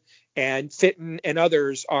Hilton and Fitton and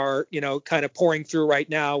others are, kind of pouring through right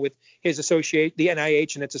now with the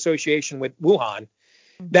NIH and its association with Wuhan.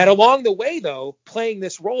 That along the way, though, playing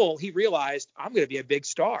this role, he realized, I'm going to be a big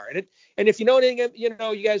star. And if you know anything,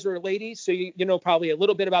 you guys are ladies, so you know probably a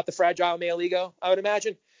little bit about the fragile male ego, I would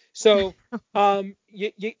imagine. So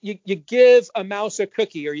you give a mouse a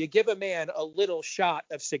cookie, or you give a man a little shot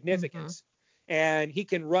of significance, and he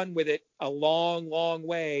can run with it a long, long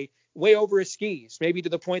way over his skis, maybe to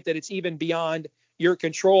the point that it's even beyond your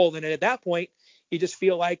control. And at that point, you just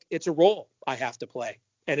feel like it's a role I have to play,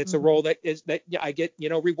 and it's a role that I get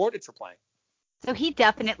rewarded for playing. So he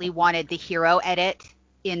definitely wanted the hero edit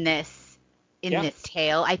in this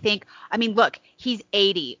tale. I mean, look, he's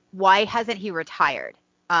 80. Why hasn't he retired?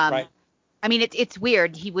 Right. I mean, it's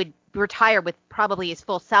weird. He would retire with probably his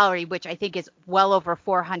full salary, which I think is well over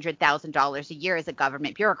 $400,000 a year as a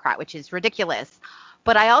government bureaucrat, which is ridiculous.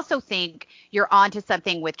 But I also think you're onto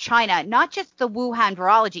something with China, not just the Wuhan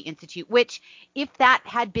Virology Institute, which if that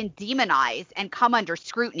had been demonized and come under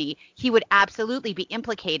scrutiny, he would absolutely be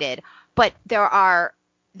implicated. But there are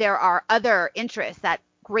other interests that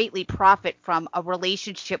greatly profit from a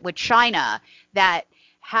relationship with China that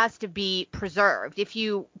has to be preserved. If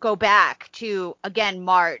you go back to, again,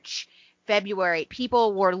 March, February,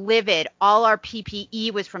 people were livid. All our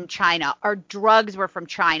PPE was from China. Our drugs were from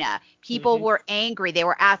China. People were angry. They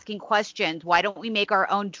were asking questions. Why don't we make our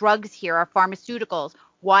own drugs here, our pharmaceuticals?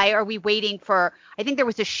 Why are we waiting for, I think there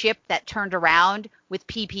was a ship that turned around with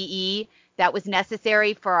PPE that was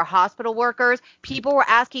necessary for our hospital workers. People were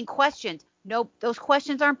asking questions. No, those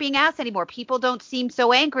questions aren't being asked anymore. People don't seem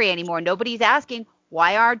so angry anymore. Nobody's asking,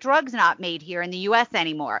 why are drugs not made here in the U.S.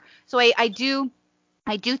 anymore? So I do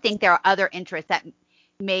think there are other interests that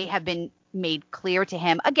may have been made clear to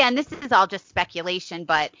him. Again, this is all just speculation,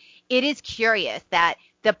 but it is curious that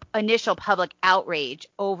the initial public outrage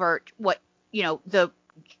over the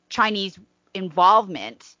Chinese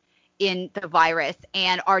involvement in the virus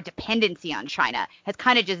and our dependency on China has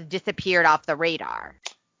kind of just disappeared off the radar.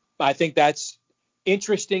 I think that's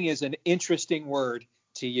interesting is an interesting word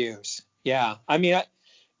to use. Yeah. I mean,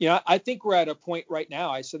 I think we're at a point right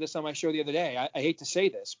now. I said this on my show the other day. I hate to say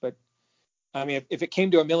this, but I mean, if it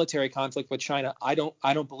came to a military conflict with China, I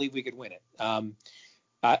don't believe we could win it.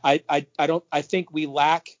 I think we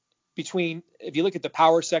lack between, if you look at the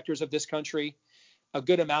power sectors of this country, a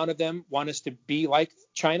good amount of them want us to be like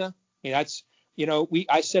China. I mean, that's,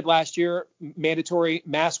 I said last year, mandatory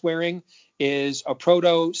mask wearing is a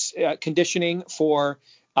proto conditioning for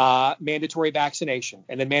mandatory vaccination.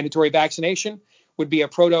 And then mandatory vaccination would be a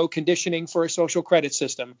proto conditioning for a social credit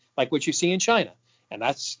system like what you see in China. And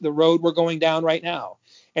that's the road we're going down right now.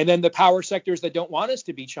 And then the power sectors that don't want us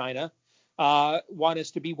to be China want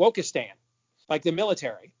us to be Wokistan, like the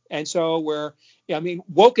military. And so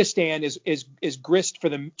Wokistan is grist for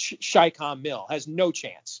the Chi-Com mill, has no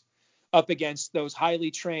chance up against those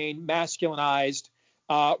highly trained, masculinized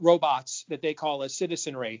robots that they call as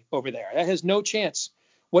citizenry over there. That has no chance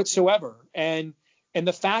whatsoever. And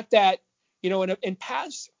the fact that, in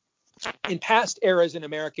past eras in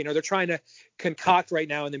America, they're trying to concoct right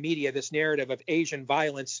now in the media this narrative of Asian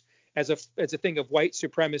violence as a thing of white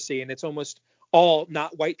supremacy, and it's almost all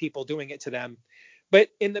not white people doing it to them. But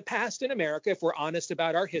in the past in America, if we're honest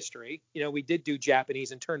about our history, we did do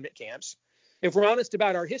Japanese internment camps. If we're honest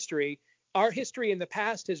about our history in the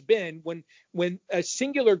past has been when a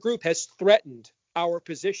singular group has threatened our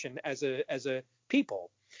position as a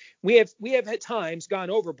people. We have at times gone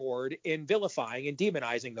overboard in vilifying and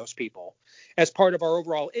demonizing those people as part of our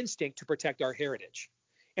overall instinct to protect our heritage.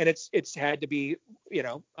 And it's had to be,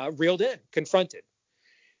 reeled in, confronted.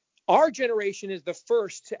 Our generation is the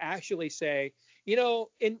first to actually say,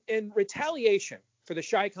 in retaliation for the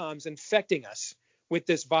Chi-Coms infecting us with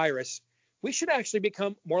this virus, we should actually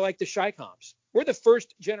become more like the Chi-Coms. We're the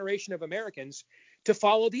first generation of Americans to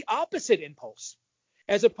follow the opposite impulse.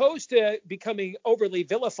 As opposed to becoming overly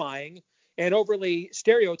vilifying and overly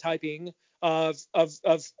stereotyping of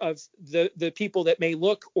the people that may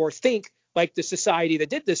look or think like the society that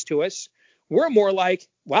did this to us, we're more like,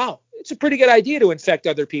 wow, it's a pretty good idea to infect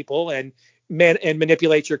other people and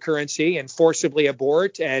manipulate your currency and forcibly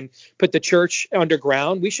abort and put the church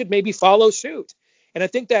underground. We should maybe follow suit. And I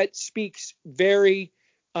think that speaks very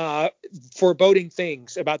foreboding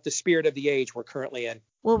things about the spirit of the age we're currently in.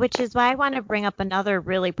 Well, which is why I want to bring up another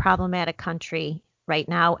really problematic country right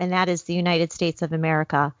now, and that is the United States of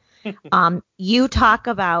America. You touch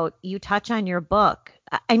on your book.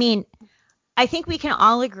 I mean, I think we can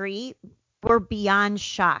all agree we're beyond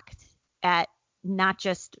shocked at not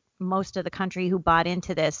just most of the country who bought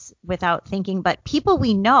into this without thinking, but people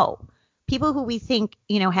we know, people who we think,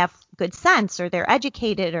 have good sense, or they're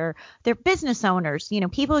educated, or they're business owners,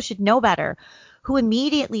 people who should know better, who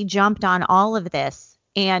immediately jumped on all of this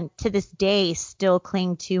and to this day still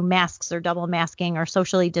cling to masks or double masking or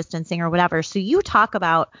socially distancing or whatever. So you talk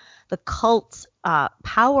about the cult,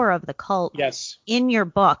 power of the cult. Yes. In your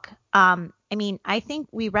book. I mean, I think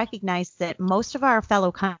we recognize that most of our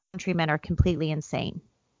fellow countrymen are completely insane.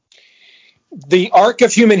 The arc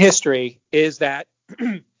of human history is that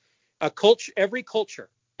every culture,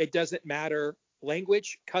 it doesn't matter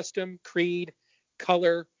language, custom, creed,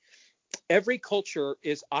 color, every culture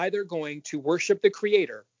is either going to worship the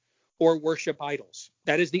creator or worship idols.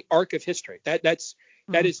 That is the arc of history. That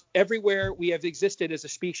is everywhere we have existed as a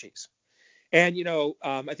species. And,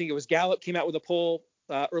 I think it was Gallup came out with a poll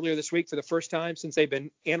earlier this week for the first time since they've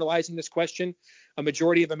been analyzing this question. A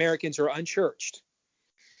majority of Americans are unchurched.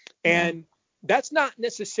 And that's not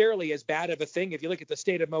necessarily as bad of a thing if you look at the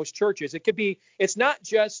state of most churches. It's not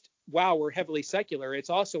just, wow, we're heavily secular. It's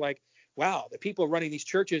also like, wow, the people running these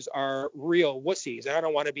churches are real wussies, and I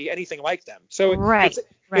don't want to be anything like them. So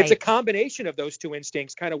it's a combination of those two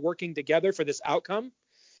instincts kind of working together for this outcome.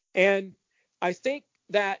 And I think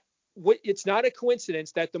that it's not a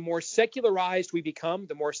coincidence that the more secularized we become,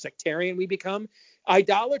 the more sectarian we become.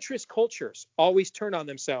 Idolatrous cultures always turn on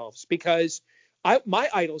themselves because my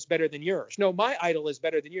idol is better than yours. No, my idol is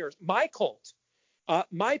better than yours. My cult,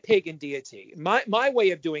 my pagan deity, my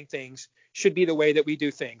way of doing things should be the way that we do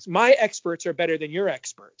things. My experts are better than your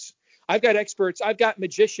experts. I've got experts. I've got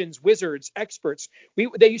magicians, wizards, experts.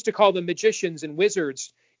 They used to call them magicians and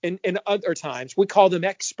wizards in other times. We call them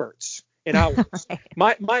experts in ours.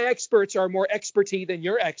 My experts are more expertise than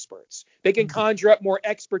your experts. They can conjure up more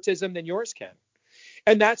expertism than yours can.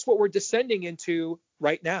 And that's what we're descending into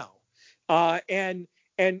right now. And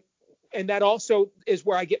that also is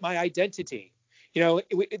where I get my identity.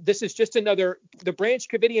 This is just the Branch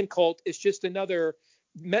Covidian cult is just another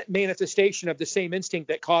manifestation of the same instinct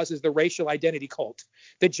that causes the racial identity cult,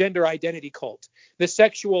 the gender identity cult, the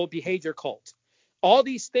sexual behavior cult, all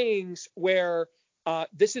these things where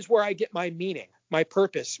this is where I get my meaning, my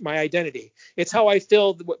purpose, my identity. It's how I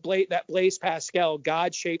fill that Blaise Pascal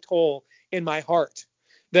God-shaped hole in my heart.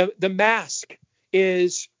 The mask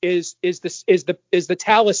is the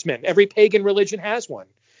talisman. Every pagan religion has one.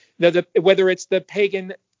 Whether it's the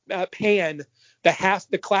pagan Pan,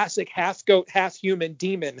 the classic half goat, half human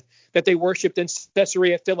demon that they worshipped in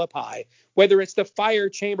Caesarea Philippi, whether it's the fire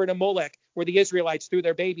chamber to Molech where the Israelites threw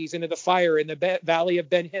their babies into the fire in the valley of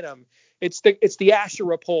Ben Hinnom. It's the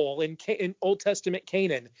Asherah pole in Old Testament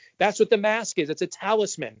Canaan. That's what the mask is. It's a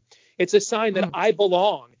talisman. It's a sign that I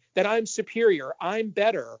belong, that I'm superior, I'm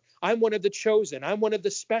better, I'm one of the chosen, I'm one of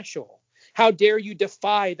the special. How dare you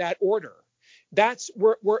defy that order? That's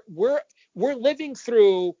we're living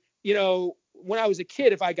through, when I was a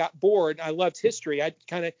kid, if I got bored and I loved history, I'd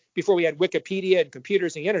before we had Wikipedia and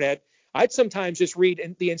computers and the internet, I'd sometimes just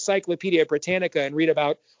read the Encyclopedia Britannica and read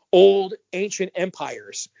about old ancient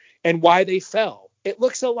empires and why they fell. It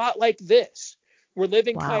looks a lot like this. We're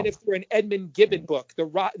living kind of through an Edmund Gibbon book,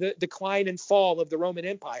 the decline and fall of the Roman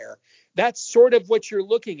Empire. That's sort of what you're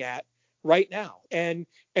looking at right now. And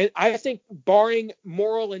I think barring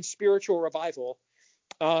moral and spiritual revival,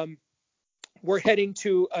 we're heading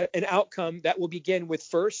to an outcome that will begin with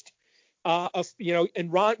first,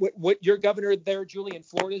 and Ron, what your governor there, Julie, in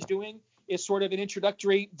Florida is doing is sort of an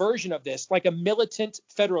introductory version of this, like a militant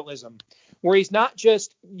federalism, where he's not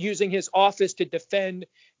just using his office to defend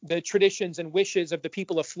the traditions and wishes of the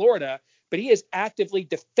people of Florida, but he is actively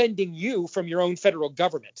defending you from your own federal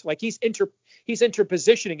government. Like he's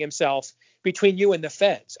interpositioning himself between you and the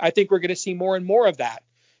feds. I think we're going to see more and more of that.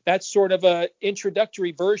 That's sort of an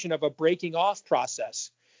introductory version of a breaking off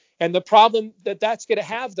process. And the problem that's going to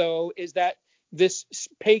have, though, is that this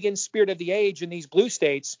pagan spirit of the age in these blue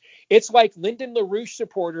states, it's like Lyndon LaRouche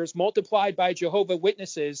supporters multiplied by Jehovah's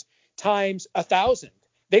Witnesses times 1,000.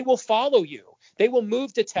 They will follow you. They will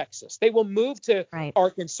move to Texas. They will move to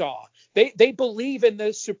Arkansas. They believe in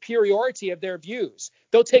the superiority of their views.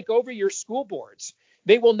 They'll take over your school boards.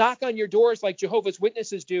 They will knock on your doors like Jehovah's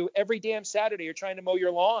Witnesses do every damn Saturday you're trying to mow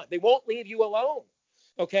your lawn. They won't leave you alone.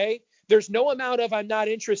 Okay? There's no amount of I'm not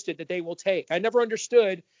interested that they will take. I never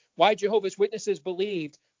understood why Jehovah's Witnesses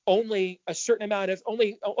believed only a certain amount of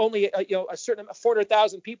a certain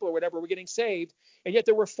 400,000 people or whatever were getting saved, and yet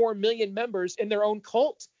there were 4 million members in their own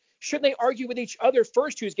cult. Shouldn't they argue with each other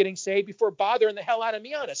first who's getting saved before bothering the hell out of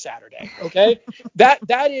me on a Saturday? Okay,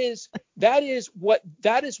 that is what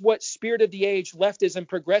spirit of the age leftism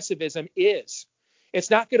progressivism is. It's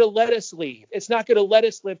not going to let us leave. It's not going to let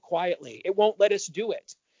us live quietly. It won't let us do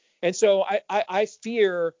it. And so I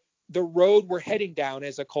fear the road we're heading down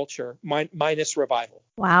as a culture minus revival.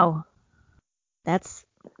 Wow, that's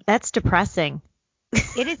depressing.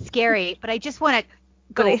 It is scary, but I just want to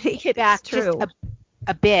go back just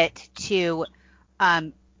a bit to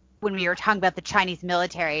when we were talking about the Chinese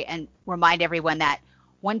military and remind everyone that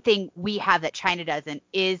one thing we have that China doesn't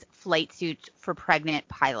is flight suits for pregnant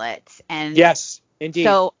pilots. And yes, indeed.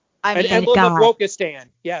 So I An mean, emblem of God. Wokistan.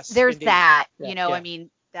 Yes, there's indeed. that, Yeah, I yeah. mean,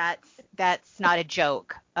 that's not a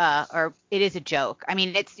joke, or it is a joke. I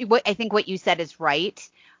mean, it's what I think what you said is right.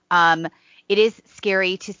 Um, it is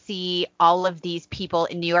scary to see all of these people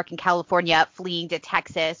in New York and California fleeing to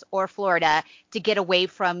Texas or Florida to get away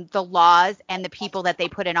from the laws and the people that they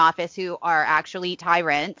put in office who are actually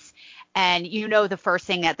tyrants. And the first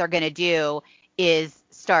thing that they're going to do is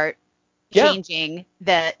start Yeah. changing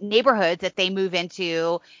the neighborhoods that they move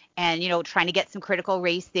into, and trying to get some critical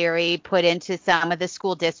race theory put into some of the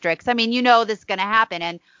school districts. I mean, this is going to happen.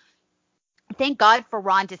 And thank God for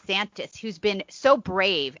Ron DeSantis, who's been so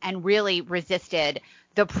brave and really resisted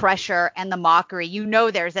the pressure and the mockery.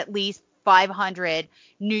 There's at least 500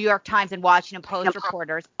 New York Times and Washington Post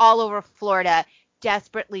reporters all over Florida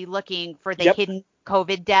desperately looking for the Yep. hidden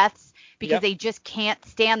COVID deaths, because Yep. they just can't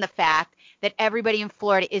stand the fact that everybody in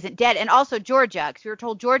Florida isn't dead. And also Georgia, because we were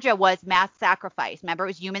told Georgia was mass sacrifice. Remember, it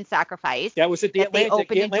was human sacrifice. That was at the that they Atlantic.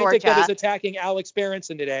 opened The in Atlantic that is Georgia. attacking Alex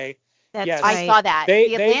Berenson today. That's Yes. I right. saw that. They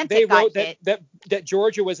The Atlantic got wrote hit. that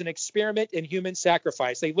Georgia was an experiment in human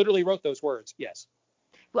sacrifice. They literally wrote those words. Yes.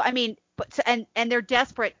 Well, I mean, and they're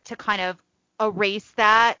desperate to kind of erase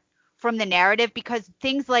that from the narrative, because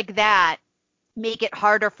things like that make it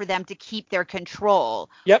harder for them to keep their control,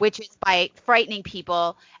 Yep. which is by frightening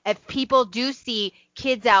people. If people do see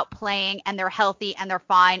kids out playing and they're healthy and they're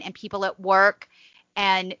fine, and people at work,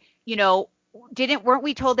 and weren't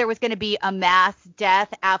we told there was going to be a mass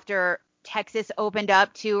death after Texas opened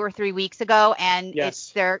up 2 or 3 weeks ago, and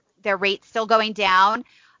Yes. it's their rate's still going down.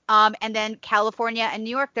 And then California and New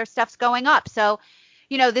York, their stuff's going up. So,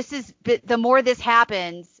 this is the more this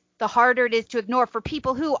happens, the harder it is to ignore for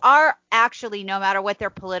people who are actually, no matter what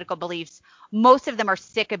their political beliefs, most of them are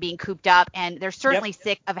sick of being cooped up, and they're certainly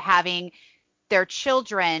sick of having their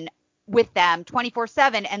children with them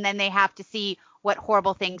 24/7, and then they have to see what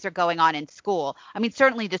horrible things are going on in school. I mean,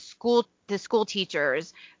 certainly the school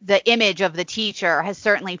teachers, the image of the teacher has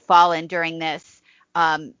certainly fallen during this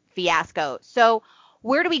fiasco. So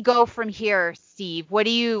where do we go from here, Steve? Where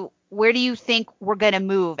do you think we're going to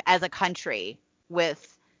move as a country with,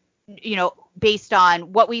 based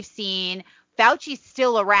on what we've seen? Fauci's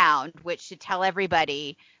still around, which should tell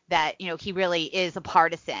everybody that, he really is a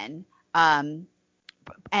partisan, and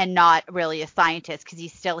not really a scientist, because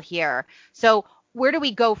he's still here. So where do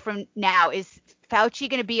we go from now? Is Fauci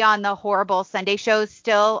going to be on the horrible Sunday shows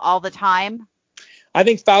still all the time? I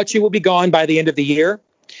think Fauci will be gone by the end of the year.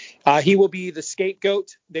 He will be the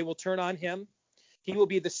scapegoat. They will turn on him. He will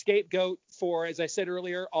be the scapegoat for, as I said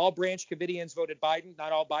earlier, all Branch Covidians voted Biden.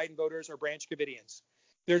 Not all Biden voters are Branch Covidians.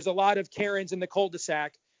 There's a lot of Karens in the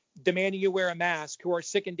cul-de-sac demanding you wear a mask who are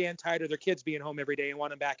sick and damn tired of their kids being home every day and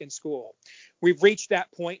want them back in school. We've reached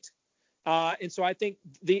that point. And so I think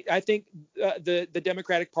the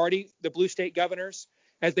Democratic Party, the blue state governors,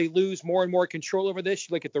 as they lose more and more control over this,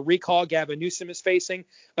 you look at the recall Gavin Newsom is facing,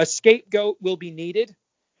 a scapegoat will be needed.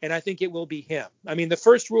 And I think it will be him. I mean, the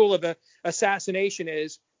first rule of assassination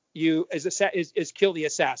is kill the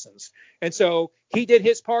assassins. And so he did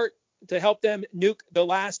his part to help them nuke the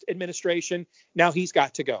last administration. Now he's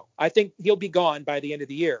got to go. I think he'll be gone by the end of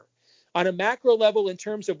the year. On a macro level, in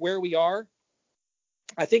terms of where we are,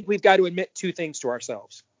 I think we've got to admit two things to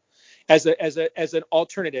ourselves as an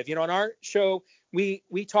alternative. On our show, we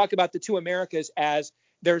talk about the two Americas as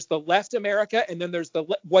there's the left America and then there's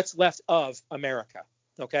what's left of America.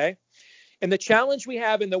 Okay. And the challenge we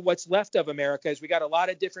have in the what's left of America is we got a lot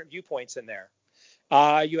of different viewpoints in there.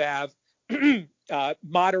 You have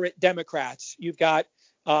moderate Democrats. You've got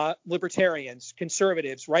libertarians,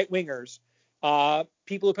 conservatives, right wingers,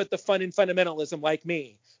 people who put the fun in fundamentalism like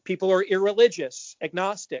me. People who are irreligious,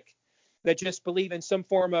 agnostic, that just believe in some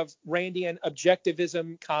form of Randian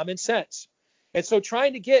objectivism, common sense. And so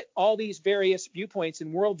trying to get all these various viewpoints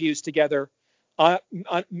and worldviews together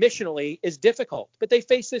missionally is difficult, but they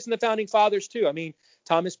faced this in the founding fathers too. I mean,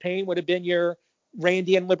 Thomas Paine would have been your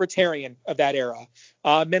Randian libertarian of that era.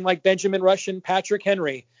 Men like Benjamin Rush and Patrick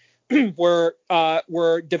Henry were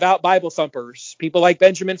devout Bible thumpers. People like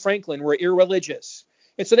Benjamin Franklin were irreligious.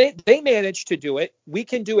 And so they managed to do it. We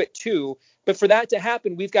can do it too. But for that to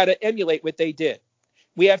happen, we've got to emulate what they did.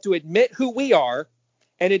 We have to admit who we are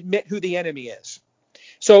and admit who the enemy is.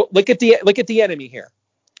 So look at the enemy here.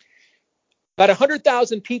 About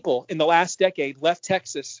 100,000 people in the last decade left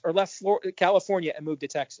Texas or left California and moved to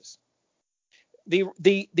Texas.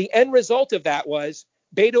 The end result of that was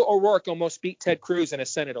Beto O'Rourke almost beat Ted Cruz in a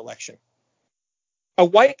Senate election. A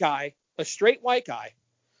white guy, a straight white guy,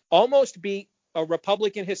 almost beat a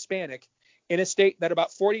Republican Hispanic in a state that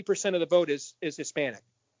about 40% of the vote is Hispanic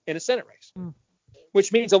in a Senate race.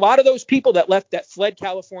 which means a lot of those people that fled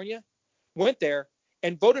California went there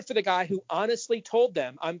and voted for the guy who honestly told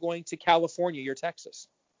them, I'm going to California, you're Texas.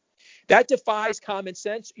 That defies common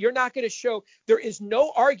sense. You're not going to show, there is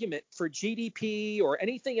no argument for GDP or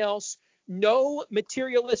anything else, no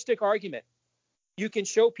materialistic argument you can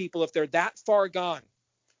show people if they're that far gone.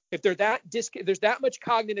 If they're there's that much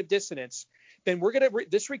cognitive dissonance, then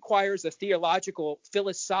this requires a theological,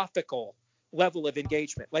 philosophical level of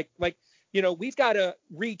engagement. We've got to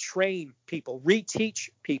retrain people, reteach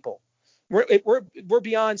people. We're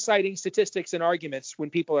beyond citing statistics and arguments when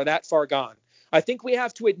people are that far gone. I think we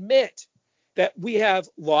have to admit that we have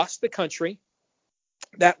lost the country,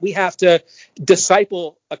 that we have to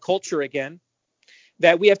disciple a culture again,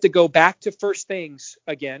 that we have to go back to first things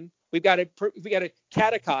again. We've got to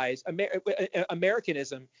catechize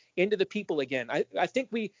Americanism into the people again. I think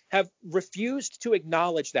we have refused to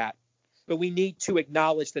acknowledge that, but we need to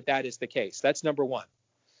acknowledge that is the case. That's number one.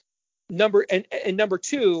 Number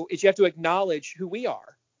two is you have to acknowledge who we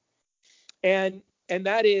are, and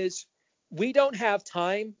that is we don't have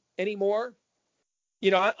time anymore.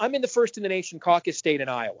 I'm in the first in the nation caucus state in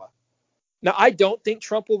Iowa. Now, I don't think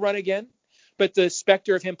Trump will run again, but the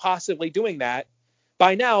specter of him possibly doing that,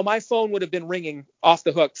 by now my phone would have been ringing off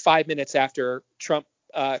the hook 5 minutes after Trump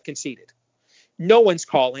conceded. No one's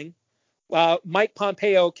calling. Mike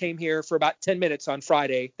Pompeo came here for about 10 minutes on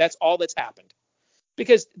Friday. That's all that's happened,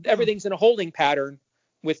 because everything's in a holding pattern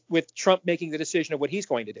with Trump making the decision of what he's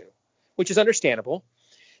going to do, which is understandable.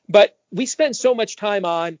 But we spend so much time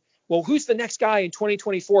on, well, who's the next guy in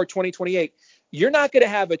 2024, 2028? You're not going to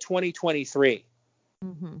have a 2023.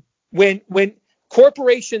 Mm-hmm. When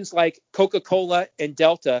corporations like Coca-Cola and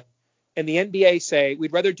Delta and the NBA say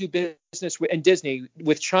we'd rather do business and Disney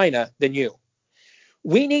with China than you,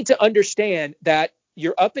 we need to understand that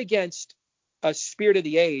you're up against a spirit of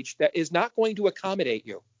the age that is not going to accommodate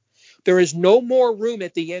you. There is no more room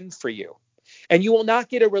at the end for you. And you will not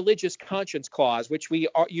get a religious conscience clause, which we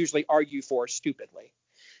usually argue for stupidly.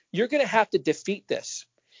 You're going to have to defeat this.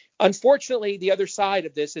 Unfortunately, the other side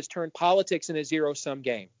of this has turned politics into a zero-sum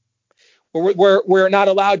game. We're not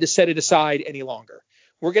allowed to set it aside any longer.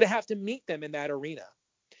 We're going to have to meet them in that arena.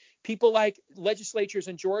 People like legislatures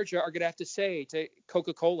in Georgia are going to have to say to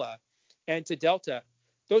Coca-Cola and to Delta,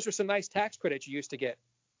 those are some nice tax credits you used to get.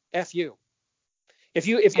 F you. If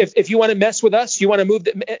you want to mess with us, you want to move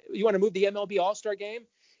the MLB All-Star game,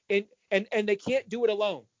 and they can't do it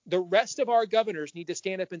alone. The rest of our governors need to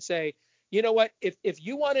stand up and say, you know what? If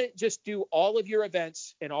you want to just do all of your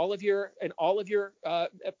events and all of your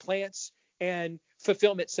plants and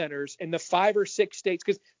fulfillment centers in the 5 or 6 states,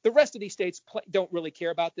 because the rest of these states don't really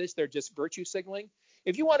care about this. They're just virtue signaling.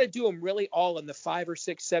 If you want to do them really all in the 5 or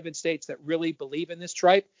 6, 7 states that really believe in this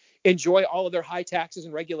tripe, enjoy all of their high taxes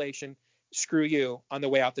and regulation, screw you on the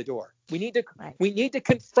way out the door. We need to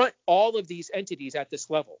confront all of these entities at this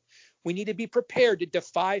level. We need to be prepared to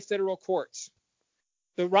defy federal courts.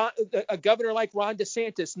 A governor like Ron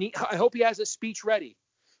DeSantis, I hope he has a speech ready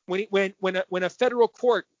when a federal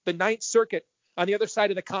court, the Ninth Circuit on the other side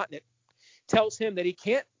of the continent, tells him that he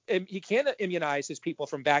can't immunize his people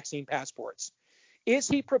from vaccine passports. Is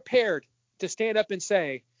he prepared to stand up and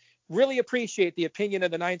say, really appreciate the opinion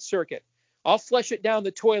of the Ninth Circuit? I'll flush it down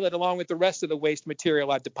the toilet along with the rest of the waste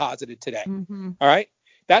material I've deposited today. Mm-hmm. All right.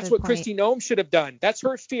 That's what Kristi Noem should have done. That's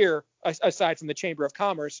her fear, aside from the Chamber of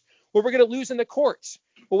Commerce, where we're going to lose in the courts.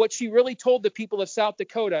 Well, what she really told the people of South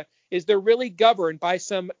Dakota is they're really governed by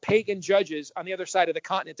some pagan judges on the other side of the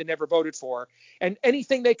continent that never voted for. And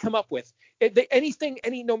anything they come up with,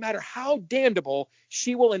 no matter how damnable,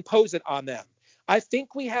 she will impose it on them. I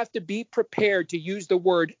think we have to be prepared to use the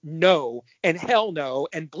word no and hell no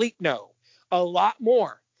and bleep no a lot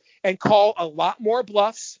more, and call a lot more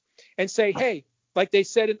bluffs and say, hey, like they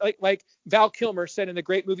said, like Val Kilmer said in the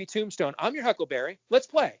great movie Tombstone, I'm your Huckleberry. Let's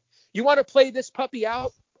play. You want to play this puppy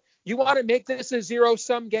out? You want to make this a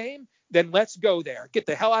zero-sum game? Then let's go there. Get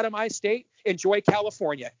the hell out of my state. Enjoy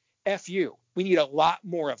California. F you. We need a lot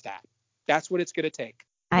more of that. That's what it's going to take.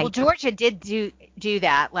 Well, Georgia did do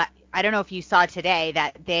that. I don't know if you saw today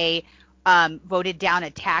that they voted down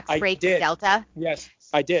a tax break for Delta. Yes,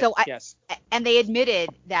 I did. Yes. And they admitted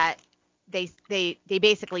that they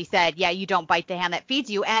basically said, yeah, you don't bite the hand that feeds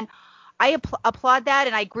you. And I applaud that,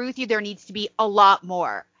 and I agree with you. There needs to be a lot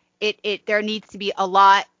more. There needs to be a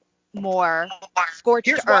lot more scorched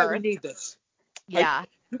earth. Here's why we need this. Yeah.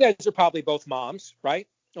 You guys are probably both moms, right?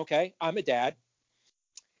 Okay. I'm a dad.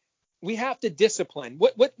 We have to discipline.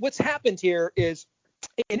 What's happened here is,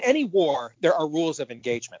 in any war, there are rules of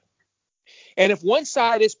engagement. And if one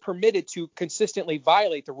side is permitted to consistently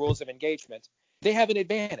violate the rules of engagement, they have an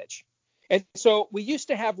advantage. And so we used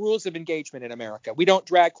to have rules of engagement in America. We don't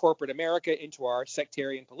drag corporate America into our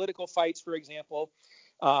sectarian political fights, for example.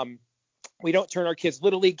 We don't turn our kids'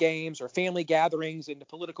 little league games or family gatherings into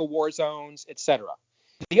political war zones, etc.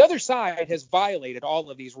 The other side has violated all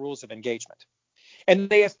of these rules of engagement, and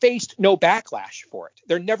they have faced no backlash for it.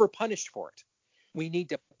 They're never punished for it. We need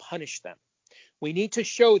to punish them. We need to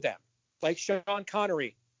show them, like Sean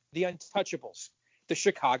Connery, the Untouchables, the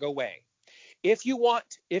Chicago way. If you want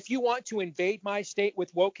to invade my state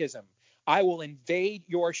with wokeism, I will invade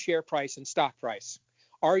your share price and stock price.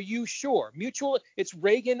 Are you sure? It's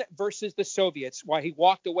Reagan versus the Soviets, why he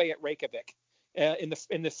walked away at Reykjavik in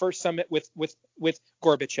the first summit with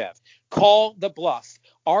Gorbachev. Call the bluff.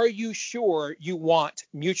 Are you sure you want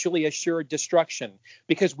mutually assured destruction?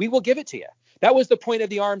 Because we will give it to you. That was the point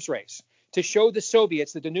of the arms race, to show the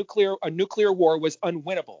Soviets that a nuclear war was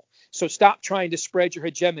unwinnable. So stop trying to spread your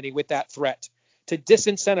hegemony with that threat, to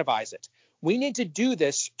disincentivize it. We need to do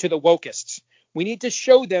this to the wokeists. We need to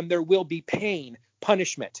show them there will be pain,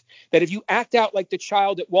 punishment, that if you act out like the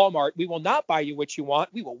child at Walmart, we will not buy you what you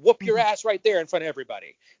want. We will whoop your ass right there in front of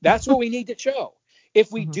everybody. That's what we need to show.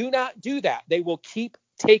 If we do not do that, they will keep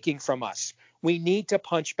taking from us. We need to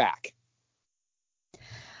punch back.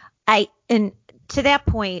 And to that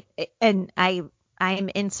point, and I'm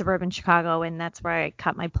in suburban Chicago, and that's where I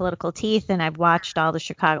cut my political teeth, and I've watched all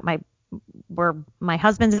the where my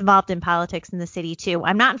husband's involved in politics in the city too.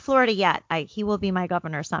 I'm not in Florida yet. He will be my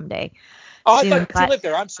governor someday. Oh, soon, I thought you lived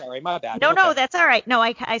there. I'm sorry, my bad. No, that's all right. No,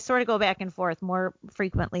 I sort of go back and forth more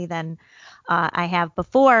frequently than I have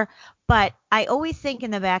before. But I always think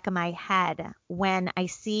in the back of my head, when I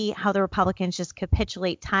see how the Republicans just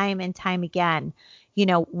capitulate time and time again,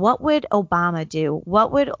 what would Obama do?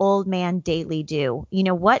 What would old man Daley do?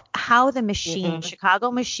 How the machine,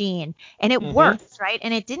 Chicago machine, and it worked, right?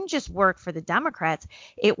 And it didn't just work for the Democrats.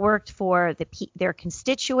 It worked for their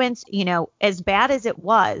constituents. As bad as it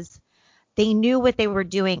was, they knew what they were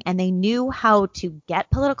doing, and they knew how to get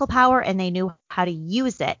political power, and they knew how to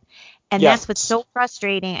use it. And that's what's so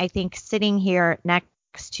frustrating, I think, sitting here next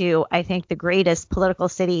to, I think, the greatest political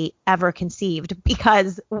city ever conceived,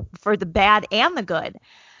 because for the bad and the good,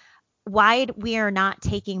 why we are not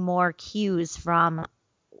taking more cues from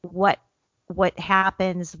what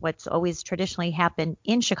happens, what's always traditionally happened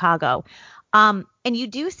in Chicago. And you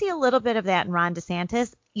do see a little bit of that in Ron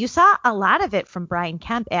DeSantis. You saw a lot of it from Brian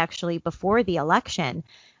Kemp, actually, before the election.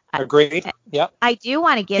 Agreed. Yep. I do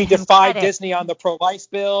want to give him defied credit. Disney on the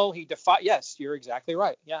pro-life bill. Yes, you're exactly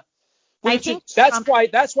right. Yeah. I think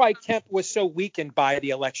that's why Kemp was so weakened by the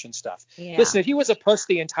election stuff. Yeah. Listen, if he was a puss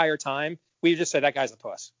the entire time, we just said that guy's a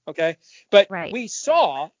puss. Okay. But we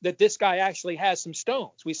saw that this guy actually has some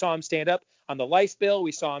stones. We saw him stand up on the life bill.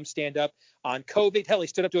 We saw him stand up on COVID. Hell, he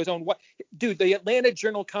stood up to his own. Dude, the Atlanta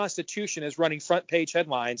Journal-Constitution is running front page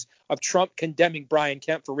headlines of Trump condemning Brian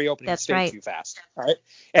Kemp for reopening the state too fast. All right.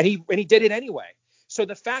 And he did it anyway. So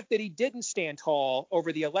the fact that he didn't stand tall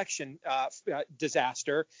over the election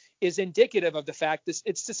disaster is indicative of the fact that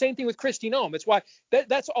it's the same thing with Kristi Noem. It's why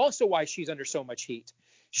that's also why she's under so much heat.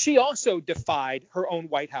 She also defied her own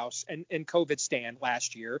White House and COVID stand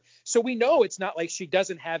last year. So we know it's not like she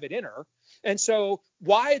doesn't have it in her. And so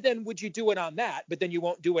why then would you do it on that, but then you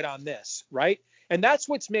won't do it on this, right? And that's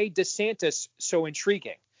what's made DeSantis so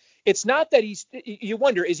intriguing. It's not that you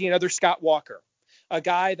wonder, is he another Scott Walker, a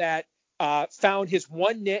guy that found his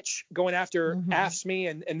one niche going after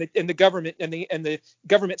AFSCME and the government and the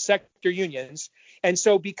government sector unions. And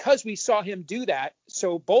so because we saw him do that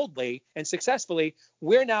so boldly and successfully,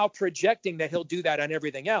 we're now projecting that he'll do that on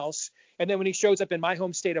everything else. And then when he shows up in my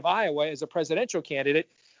home state of Iowa as a presidential candidate,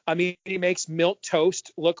 I mean, he makes milk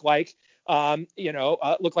toast look like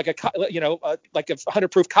look like like a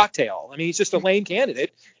 100-proof cocktail. I mean, he's just a lame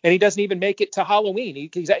candidate, and he doesn't even make it to Halloween.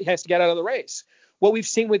 He has to get out of the race. What we've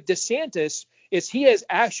seen with DeSantis is he has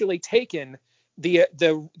actually taken the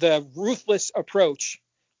ruthless approach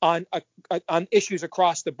on issues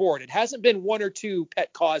across the board. It hasn't been one or two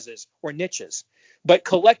pet causes or niches, but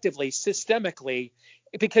collectively, systemically,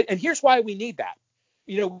 and here's why we need that.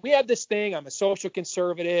 We have this thing, I'm a social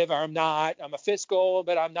conservative, or I'm not, I'm a fiscal,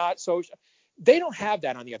 but I'm not social. They don't have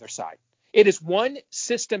that on the other side. It is one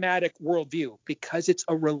systematic worldview because it's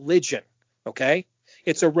a religion, okay?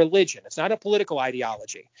 It's a religion. It's not a political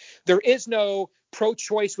ideology. There is no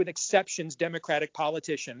pro-choice with exceptions Democratic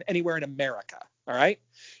politician anywhere in America, all right?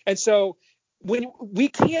 And so when we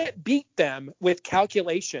can't beat them with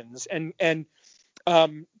calculations and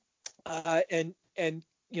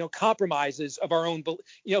compromises of our own,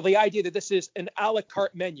 the idea that this is an a la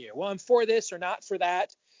carte menu. Well, I'm for this or not for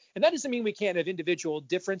that. And that doesn't mean we can't have individual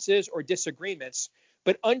differences or disagreements,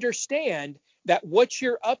 but understand that what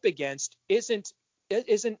you're up against isn't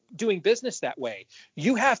doing business that way.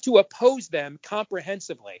 You have to oppose them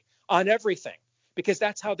comprehensively on everything, because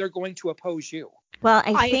that's how they're going to oppose you. Well,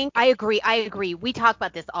 I think I agree. We talk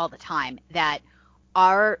about this all the time, that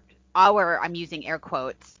our I'm using air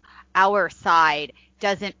quotes, our side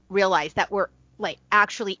doesn't realize that we're like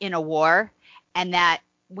actually in a war, and that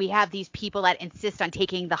we have these people that insist on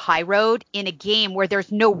taking the high road in a game where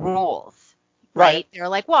there's no rules. Right? They're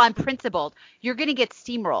like, well, I'm principled. You're going to get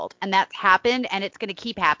steamrolled. And that's happened, and it's going to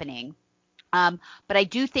keep happening. But I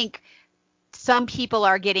do think some people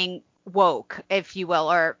are getting woke, if you will,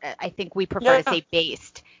 or I think we prefer to say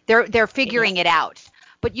based. They're figuring it out.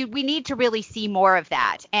 But we need to really see more of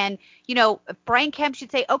that. And, Brian Kemp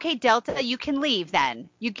should say, okay, Delta, you can leave then.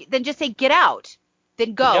 Then just say, get out.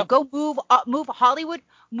 Then go. Yep. Go move Hollywood,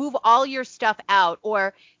 move all your stuff out.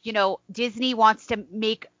 Or, Disney wants to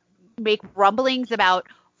make rumblings about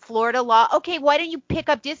Florida law. Okay, why don't you pick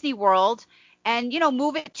up Disney World and,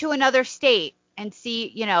 move it to another state and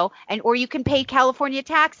see, or you can pay California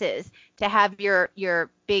taxes to have your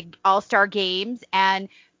big all-star games and,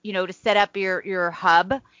 to set up your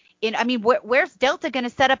hub. Where's Delta going to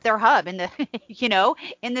set up their hub in the,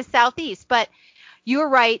 in the Southeast? But you're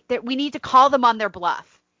right that we need to call them on their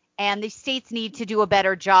bluff, and the states need to do a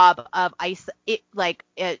better job of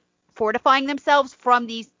fortifying themselves from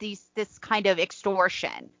this kind of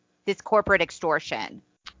extortion, this corporate extortion.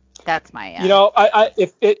 That's my.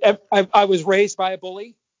 I was raised by a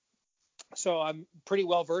bully, so I'm pretty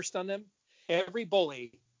well versed on them. Every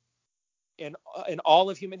bully in all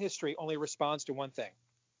of human history only responds to one thing.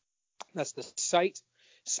 That's the sight,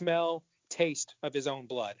 smell, taste of his own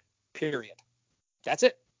blood. Period. That's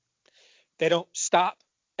it. They don't stop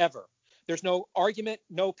ever. There's no argument,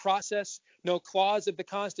 no process, no clause of the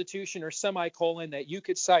Constitution or semicolon that you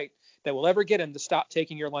could cite that will ever get them to stop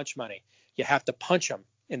taking your lunch money. You have to punch them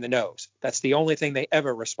in the nose. That's the only thing they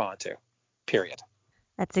ever respond to. Period.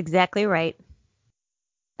 That's exactly right.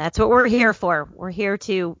 That's what we're here for. We're here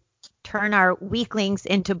to turn our weaklings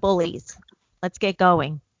into bullies. Let's get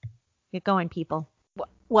going. Get going, people.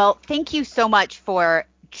 Well, thank you so much for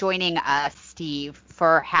joining us, Steve,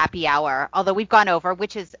 for Happy Hour. Although we've gone over,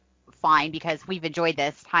 which is fine because we've enjoyed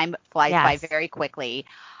this. Time flies by very quickly.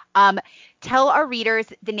 Tell our readers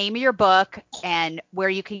the name of your book and where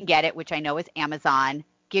you can get it, which I know is Amazon.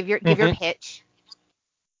 Give your pitch.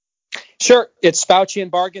 Sure. It's Fauci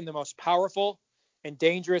and Bargan, the most powerful and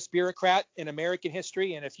dangerous bureaucrat in American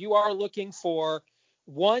history. And if you are looking for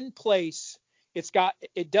one place, it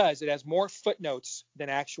has more footnotes than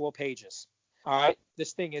actual pages. All right.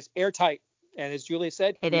 This thing is airtight. And as Julia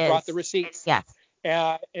said, we brought the receipts. Yes.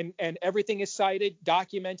 And everything is cited,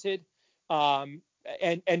 documented. And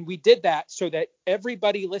we did that so that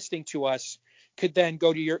everybody listening to us could then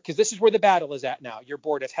go to because this is where the battle is at now, your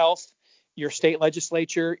Board of Health, your state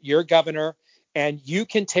legislature, your governor, and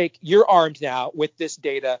you're armed now with this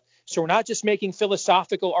data. So we're not just making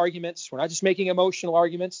philosophical arguments. We're not just making emotional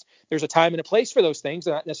arguments. There's a time and a place for those things.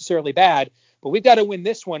 They're not necessarily bad, but we've got to win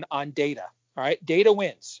this one on data. All right. Data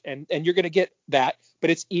wins, and you're going to get that, but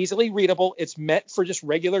it's easily readable. It's meant for just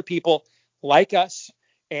regular people like us.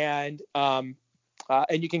 And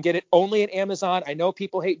you can get it only at Amazon. I know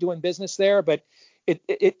people hate doing business there, but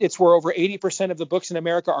it's where over 80% of the books in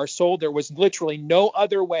America are sold. There was literally no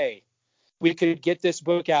other way we could get this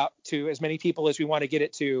book out to as many people as we want to get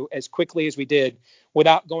it to as quickly as we did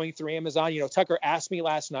without going through Amazon. Tucker asked me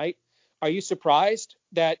last night, are you surprised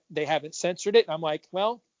that they haven't censored it? And I'm like,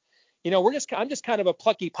 well, I'm just kind of a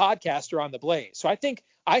plucky podcaster on the Blaze. So I think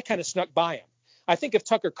I kind of snuck by him. I think if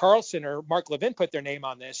Tucker Carlson or Mark Levin put their name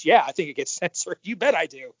on this, I think it gets censored. You bet I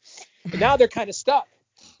do. But now they're kind of stuck.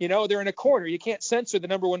 They're in a corner. You can't censor the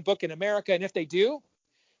number one book in America. And if they do,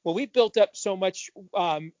 well, we've built up so much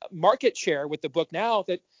market share with the book now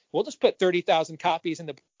that we'll just put 30,000 copies in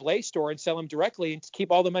the Blaze store and sell them directly and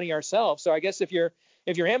keep all the money ourselves. So I guess if you're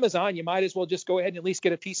Amazon, you might as well just go ahead and at least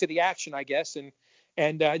get a piece of the action, I guess,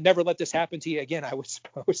 and never let this happen to you again, I would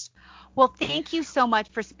suppose. Well, thank you so much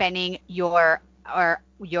for spending your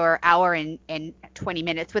hour and 20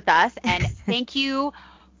 minutes with us. And thank you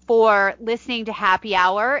for listening to Happy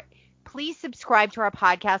Hour. Please subscribe to our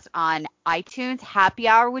podcast on iTunes, Happy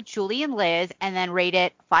Hour with Julie and Liz, and then rate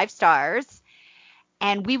it 5 stars.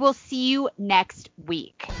 And we will see you next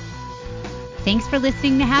week. Thanks for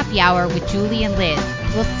listening to Happy Hour with Julie and Liz.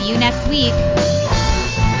 We'll see you next week.